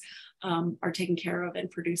animals are taken care of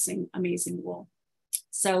and producing amazing wool.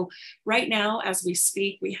 So right now, as we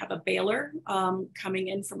speak, we have a baler coming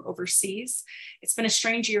in from overseas. It's been a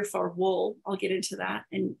strange year for wool. I'll get into that.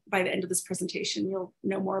 And by the end of this presentation, you'll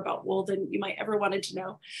know more about wool than you might ever wanted to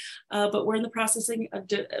know. But we're in the process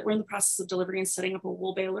of delivering and setting up a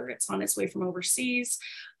wool baler. It's on its way from overseas.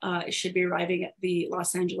 It should be arriving at the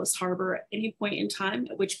Los Angeles harbor at any point in time,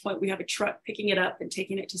 at which point we have a truck picking it up and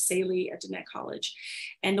taking it to Saley at Diné College.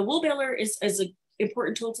 And the wool baler is a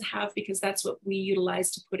important tool to have, because that's what we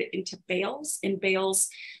utilize to put it into bales. And bales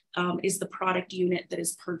is the product unit that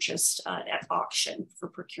is purchased at auction for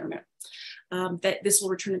procurement. That this will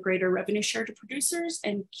return a greater revenue share to producers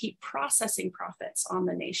and keep processing profits on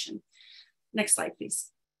the nation. Next slide,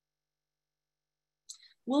 please.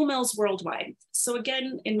 Wool mills worldwide. So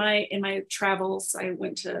again, in my travels, I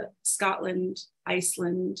went to Scotland,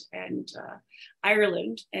 Iceland, and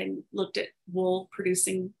Ireland, and looked at wool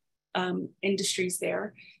producing industries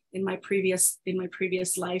there in my previous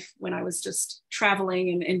life, when I was just traveling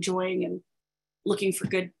and enjoying and looking for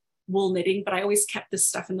good wool knitting. But I always kept this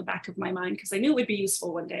stuff in the back of my mind because I knew it would be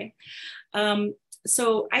useful one day.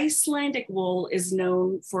 So Icelandic wool is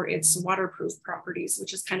known for its waterproof properties,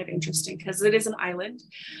 which is kind of interesting because it is an island.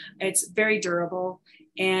 It's very durable.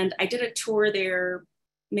 And I did a tour there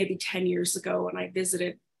maybe 10 years ago, and I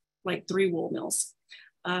visited like 3 wool mills.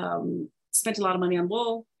 Spent a lot of money on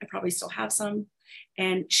wool. I probably still have some.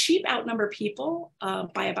 And sheep outnumber people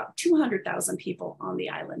by about 200,000 people on the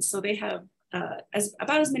island. So they have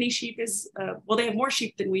about as many sheep as, well, they have more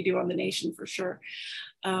sheep than we do on the nation for sure.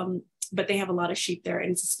 But they have a lot of sheep there,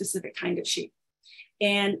 and it's a specific kind of sheep.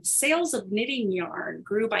 And sales of knitting yarn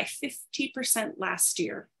grew by 50% last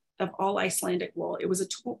year of all Icelandic wool. It was the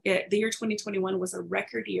year 2021 was a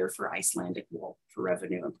record year for Icelandic wool for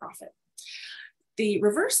revenue and profit. The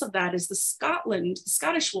reverse of that is the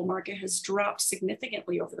Scottish wool market has dropped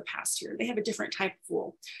significantly over the past year. They have a different type of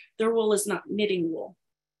wool. Their wool is not knitting wool.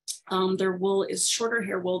 Their wool is shorter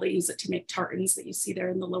hair wool. They use it to make tartans that you see there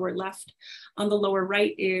in the lower left. On the lower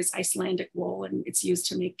right is Icelandic wool, and it's used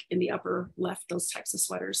to make, in the upper left, those types of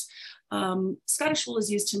sweaters. Scottish wool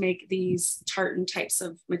is used to make these tartan types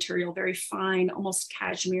of material, very fine, almost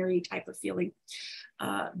cashmere type of feeling.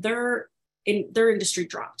 Their industry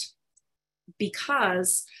dropped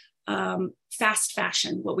because fast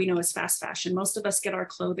fashion, what we know as fast fashion. Most of us get our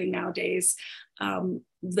clothing nowadays.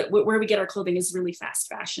 Where we get our clothing is really fast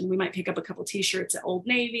fashion. We might pick up a couple t-shirts at Old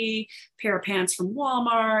Navy, pair of pants from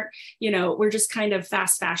Walmart. We're just kind of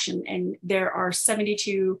fast fashion. And there are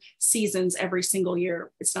 72 seasons every single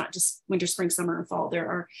year. It's not just winter, spring, summer, and fall.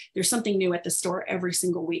 There's something new at the store every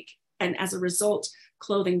single week. And as a result,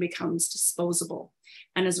 clothing becomes disposable.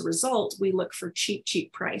 And as a result, we look for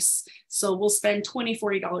cheap price. So we'll spend $20,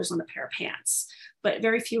 $40 on a pair of pants, but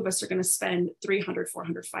very few of us are going to spend $300,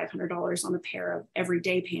 $400, $500 on a pair of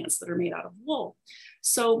everyday pants that are made out of wool.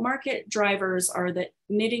 So market drivers are that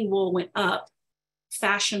knitting wool went up,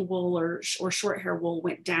 fashion wool or short hair wool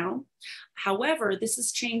went down. However, this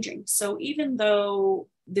is changing. So even though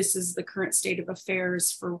this is the current state of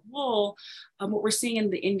affairs for wool, what we're seeing in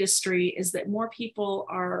the industry is that more people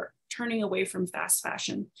are turning away from fast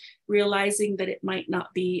fashion, realizing that it might not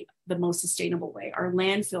be the most sustainable way. Our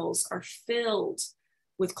landfills are filled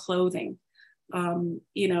with clothing.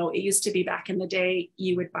 It used to be back in the day,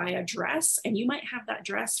 you would buy a dress and you might have that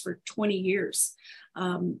dress for 20 years.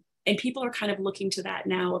 And people are kind of looking to that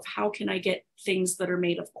now of how can I get things that are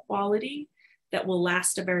made of quality that will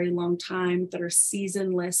last a very long time, that are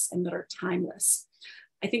seasonless and that are timeless.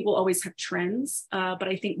 I think we'll always have trends, but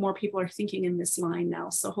I think more people are thinking in this line now.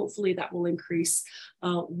 So hopefully that will increase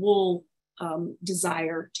wool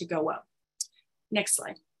desire to go up. Next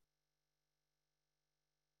slide.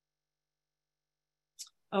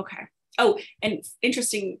 Okay. Oh, and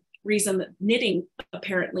interesting reason that knitting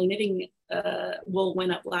wool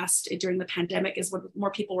went up during the pandemic is when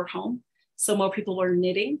more people were home. So more people were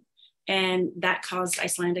knitting, and that caused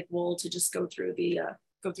Icelandic wool to just go through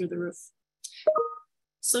the roof.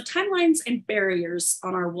 So timelines and barriers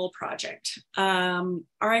on our wool project.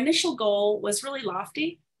 Our initial goal was really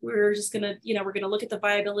lofty. We're just gonna, we're gonna look at the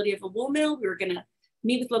viability of a wool mill. We were gonna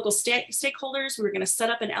meet with local stakeholders. We were gonna set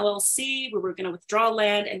up an LLC. We were gonna withdraw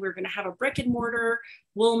land, and we were gonna have a brick and mortar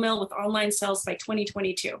wool mill with online sales by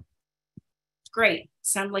 2022. Great,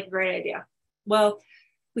 sounded like a great idea. Well,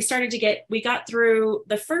 we got through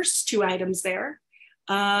the first two items there,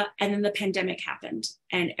 and then the pandemic happened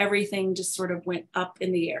and everything just sort of went up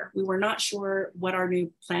in the air. We were not sure what our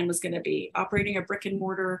new plan was going to be. Operating a brick and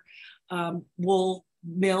mortar wool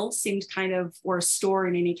mill seemed or a store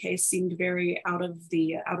in any case, seemed very out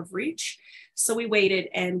of reach. So we waited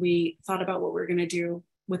and we thought about what we were going to do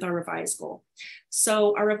with our revised goal.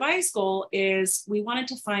 So our revised goal is we wanted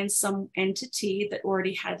to find some entity that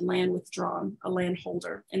already had land withdrawn, a land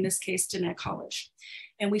holder, in this case, Diné College.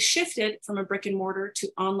 And we shifted from a brick and mortar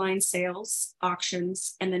to online sales,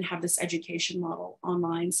 auctions, and then have this education model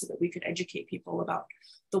online so that we could educate people about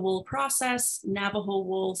the wool process, Navajo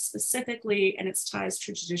wool specifically, and its ties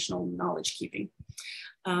to traditional knowledge keeping,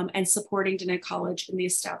 and supporting Diné College in the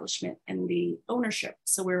establishment and the ownership.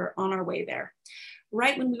 So we're on our way there.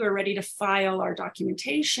 Right when we were ready to file our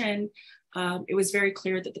documentation, it was very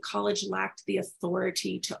clear that the college lacked the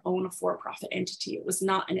authority to own a for-profit entity. It was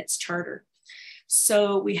not in its charter.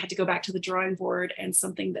 So we had to go back to the drawing board, and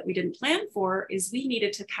something that we didn't plan for is we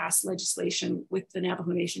needed to pass legislation with the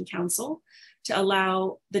Navajo Nation Council to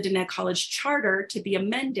allow the Diné College charter to be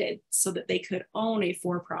amended so that they could own a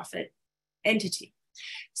for-profit entity.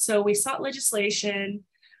 So we sought legislation.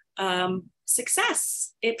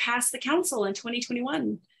 Success. It passed the council in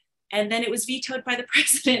 2021, and then it was vetoed by the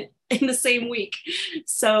president in the same week.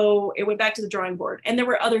 So it went back to the drawing board. And there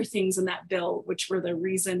were other things in that bill, which were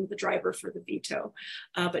the driver for the veto.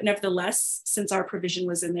 But nevertheless, since our provision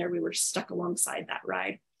was in there, we were stuck alongside that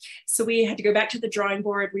ride. So we had to go back to the drawing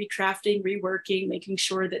board, recrafting, reworking, making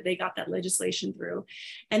sure that they got that legislation through.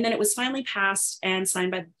 And then it was finally passed and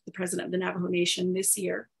signed by the president of the Navajo Nation this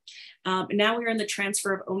year. And now we're in the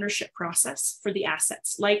transfer of ownership process for the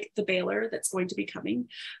assets, like the baler that's going to be coming.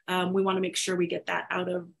 We want to make sure we get that out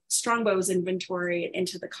of Strongbow's inventory and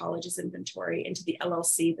into the college's inventory, into the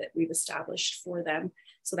LLC that we've established for them.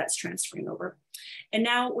 So that's transferring over. And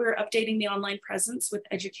now we're updating the online presence with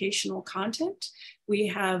educational content. We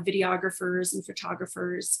have videographers and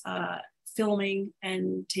photographers filming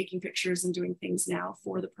and taking pictures and doing things now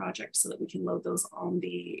for the project so that we can load those on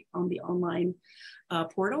the online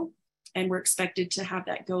portal. And we're expected to have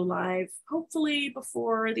that go live hopefully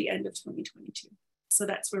before the end of 2022. So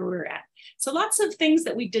that's where we're at. So lots of things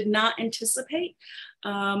that we did not anticipate.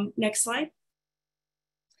 Next slide.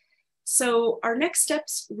 So our next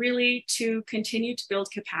steps really to continue to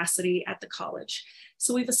build capacity at the college.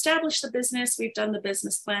 So we've established the business, we've done the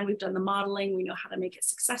business plan, we've done the modeling, we know how to make it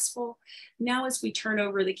successful. Now, as we turn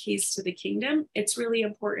over the keys to the kingdom, it's really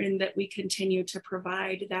important that we continue to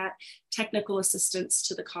provide that technical assistance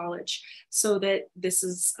to the college so that this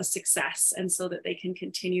is a success and so that they can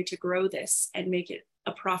continue to grow this and make it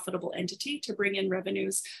a profitable entity to bring in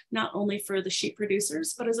revenues, not only for the sheep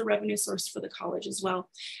producers, but as a revenue source for the college as well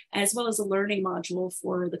as a learning module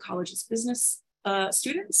for the college's business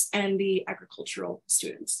students and the agricultural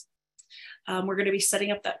students. We're going to be setting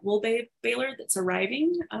up that wool baler that's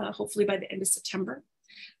arriving, hopefully by the end of September.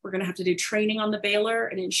 We're going to have to do training on the baler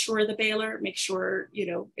and insure the baler, make sure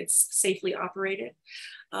it's safely operated.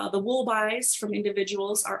 The wool buys from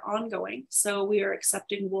individuals are ongoing. So we are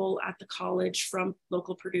accepting wool at the college from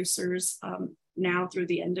local producers now through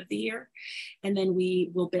the end of the year. And then we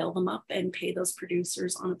will bale them up and pay those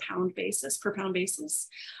producers on a per pound basis.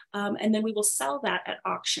 And then we will sell that at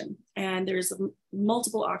auction. And there's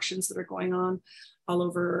multiple auctions that are going on all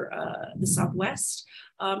over the Southwest.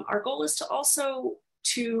 Our goal is to also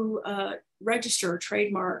register or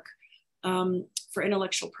trademark for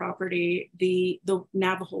intellectual property, the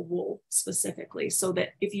Navajo wool specifically, so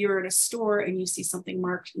that if you're in a store and you see something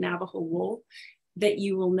marked Navajo wool, that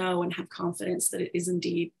you will know and have confidence that it is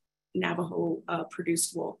indeed Navajo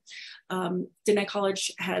produced wool. Denai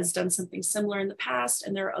College has done something similar in the past,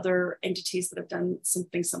 and there are other entities that have done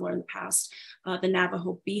something similar in the past. The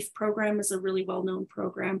Navajo beef program is a really well-known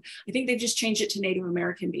program. I think they've just changed it to Native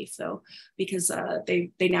American beef though, because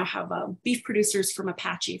they now have beef producers from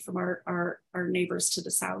Apache, from our neighbors to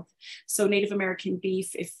the south. So Native American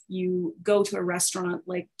beef, if you go to a restaurant,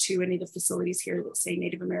 like to any of the facilities here that say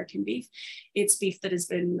Native American beef, it's beef that has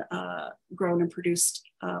been grown and produced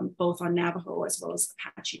both on Navajo as well as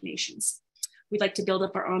Apache nations. We'd like to build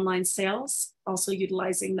up our online sales, also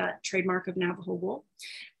utilizing that trademark of Navajo wool.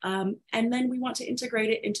 And then we want to integrate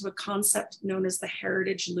it into a concept known as the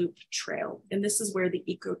Heritage Loop Trail. And this is where the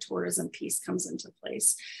ecotourism piece comes into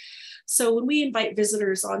place. So when we invite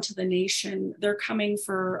visitors onto the nation, they're coming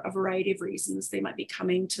for a variety of reasons. They might be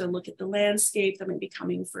coming to look at the landscape, they might be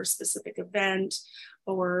coming for a specific event,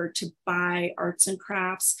 or to buy arts and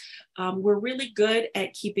crafts. We're really good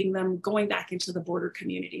at keeping them going back into the border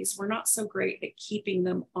communities. We're not so great at keeping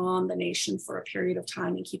them on the nation for a period of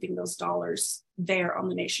time and keeping those dollars there on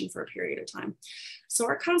the nation for a period of time. So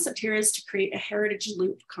our concept here is to create a heritage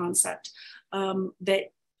loop concept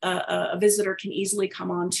that a visitor can easily come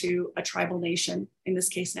onto a tribal nation, in this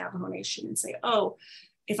case, Navajo Nation, and say, oh,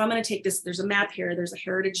 if I'm going to take this, there's a map here, there's a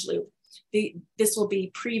heritage loop. This will be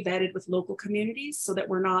pre-vetted with local communities so that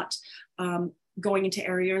we're not going into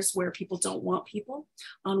areas where people don't want people,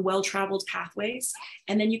 on well-traveled pathways.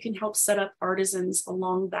 And then you can help set up artisans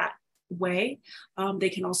along that way. They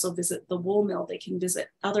can also visit the wool mill. They can visit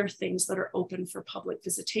other things that are open for public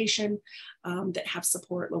visitation that have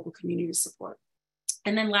support, local community support.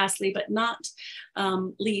 And then lastly, but not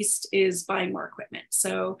least, is buying more equipment.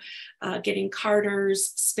 So getting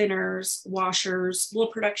carders, spinners, washers. Wool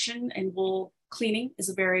production and wool cleaning is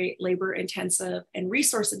a very labor intensive and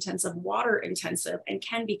resource intensive, water intensive, and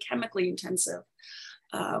can be chemically intensive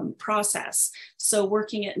process. So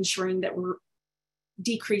working at ensuring that we're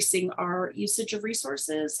decreasing our usage of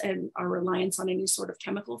resources and our reliance on any sort of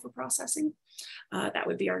chemical for processing, that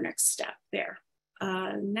would be our next step there.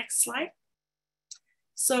 Next slide.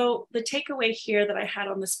 So the takeaway here that I had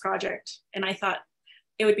on this project, and I thought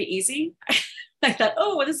it would be easy. I thought,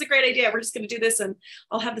 oh, well, this is a great idea. We're just going to do this and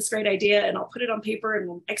I'll have this great idea and I'll put it on paper and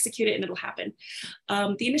we'll execute it and it'll happen.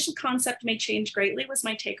 The initial concept may change greatly was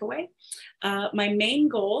my takeaway. My main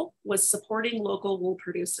goal was supporting local wool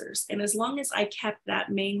producers. And as long as I kept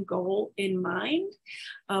that main goal in mind,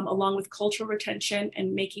 along with cultural retention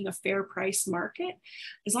and making a fair price market,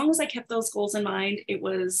 as long as I kept those goals in mind, it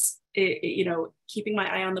was, you know, keeping my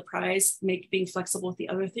eye on the prize, being flexible with the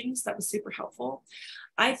other things, that was super helpful.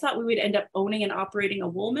 I thought we would end up owning and operating a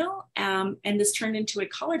wool mill, and this turned into a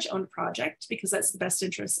college-owned project because that's the best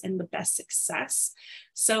interest and the best success.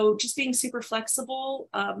 So just being super flexible,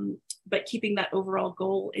 but keeping that overall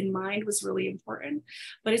goal in mind was really important.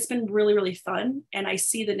 But it's been really, really fun, and I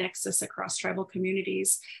see the nexus across tribal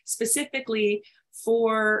communities, specifically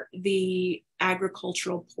for the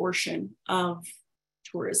agricultural portion of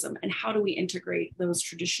tourism, and how do we integrate those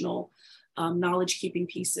traditional knowledge keeping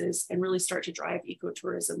pieces and really start to drive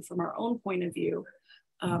ecotourism from our own point of view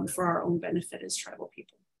for our own benefit as tribal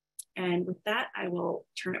people. And with that, I will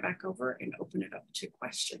turn it back over and open it up to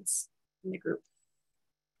questions in the group.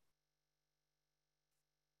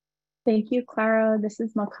 Thank you, Clara. This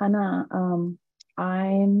is Makana.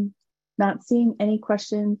 I'm not seeing any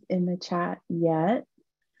questions in the chat yet.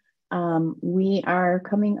 We are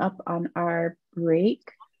coming up on our break.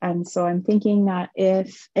 And so I'm thinking that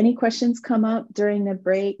if any questions come up during the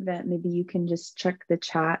break, that maybe you can just check the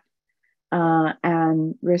chat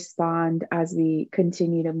and respond as we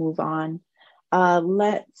continue to move on.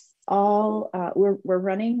 Let's all, we're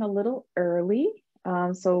running a little early.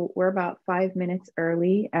 So we're about 5 minutes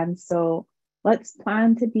early. And so let's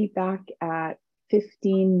plan to be back at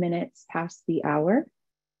 15 minutes past the hour,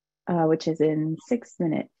 which is in 6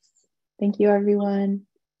 minutes. Thank you, everyone.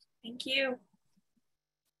 Thank you.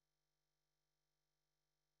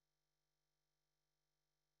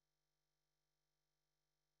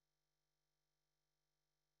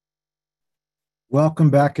 Welcome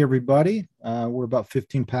back, everybody. We're about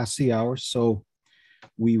 15 past the hour, so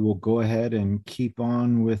we will go ahead and keep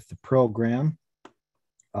on with the program.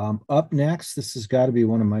 Up next, this has got to be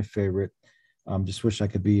one of my favorite. Just wish I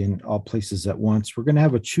could be in all places at once. We're going to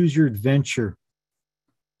have a choose your adventure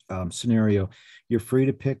scenario. You're free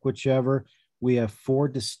to pick whichever. We have 4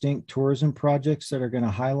 distinct tourism projects that are going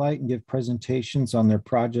to highlight and give presentations on their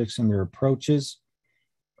projects and their approaches.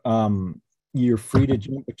 You're free to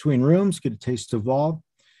jump between rooms, get a taste of all.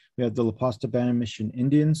 We have the La Pasta Band of Mission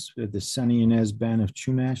Indians. We have the Sunny Inez Band of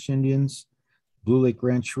Chumash Indians. Blue Lake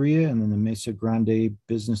Rancheria, and then the Mesa Grande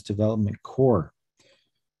Business Development Corps.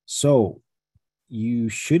 So you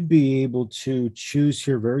should be able to choose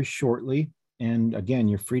here very shortly. And again,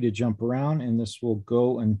 you're free to jump around, and this will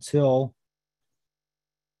go until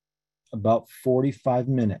about 45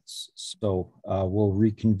 minutes. So we'll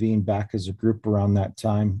reconvene back as a group around that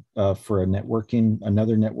time for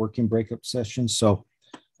another networking breakup session. So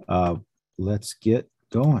let's get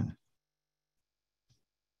going.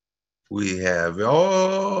 We have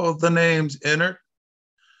all the names entered.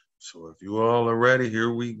 So if you all are ready,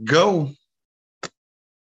 here we go.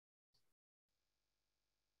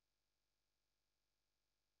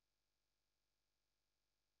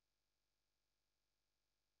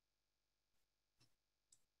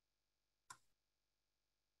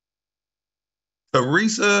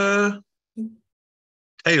 Teresa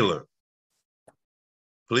Taylor,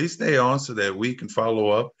 please stay on so that we can follow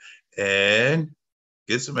up and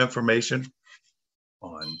get some information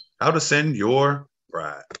on how to send your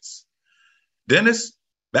prize. Dennis,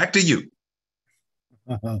 back to you.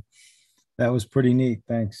 That was pretty neat.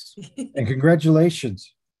 Thanks. And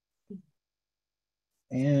congratulations.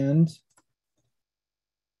 And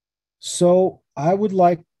so I would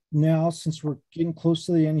like now, since we're getting close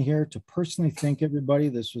to the end here, to personally thank everybody.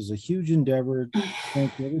 This was a huge endeavor.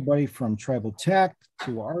 Thank everybody from Tribal Tech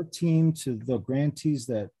to our team to the grantees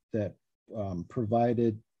that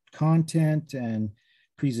provided content and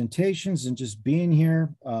presentations and just being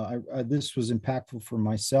here. This was impactful for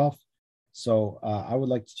myself. So I would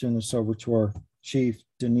like to turn this over to our chief,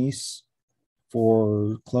 Denise,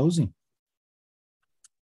 for closing.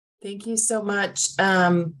 Thank you so much,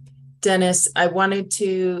 Dennis. I wanted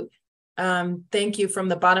to thank you from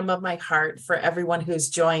the bottom of my heart for everyone who's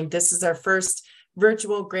joined. This is our first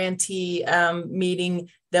virtual grantee meeting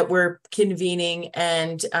that we're convening,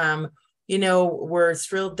 and we're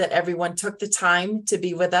thrilled that everyone took the time to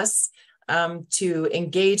be with us, to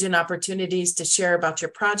engage in opportunities to share about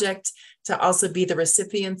your project, to also be the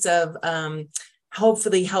recipients of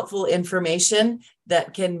hopefully helpful information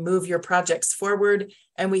that can move your projects forward.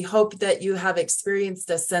 And we hope that you have experienced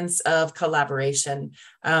a sense of collaboration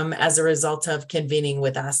as a result of convening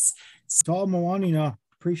with us. Tal Moanina,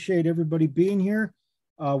 appreciate everybody being here.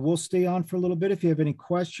 We'll stay on for a little bit. If you have any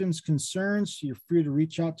questions, concerns, you're free to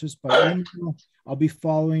reach out to us by email. I'll be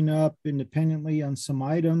following up independently on some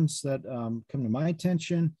items that come to my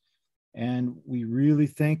attention. And we really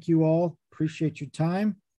thank you all. Appreciate your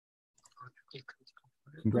time.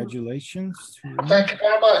 Congratulations. Thank you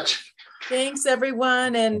very much. Thanks,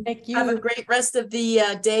 everyone. And Thank you. have a great rest of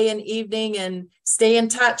the day and evening, and stay in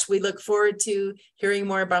touch. We look forward to hearing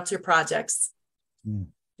more about your projects.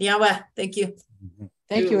 Niawa, thank you.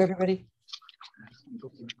 Thank you, everybody.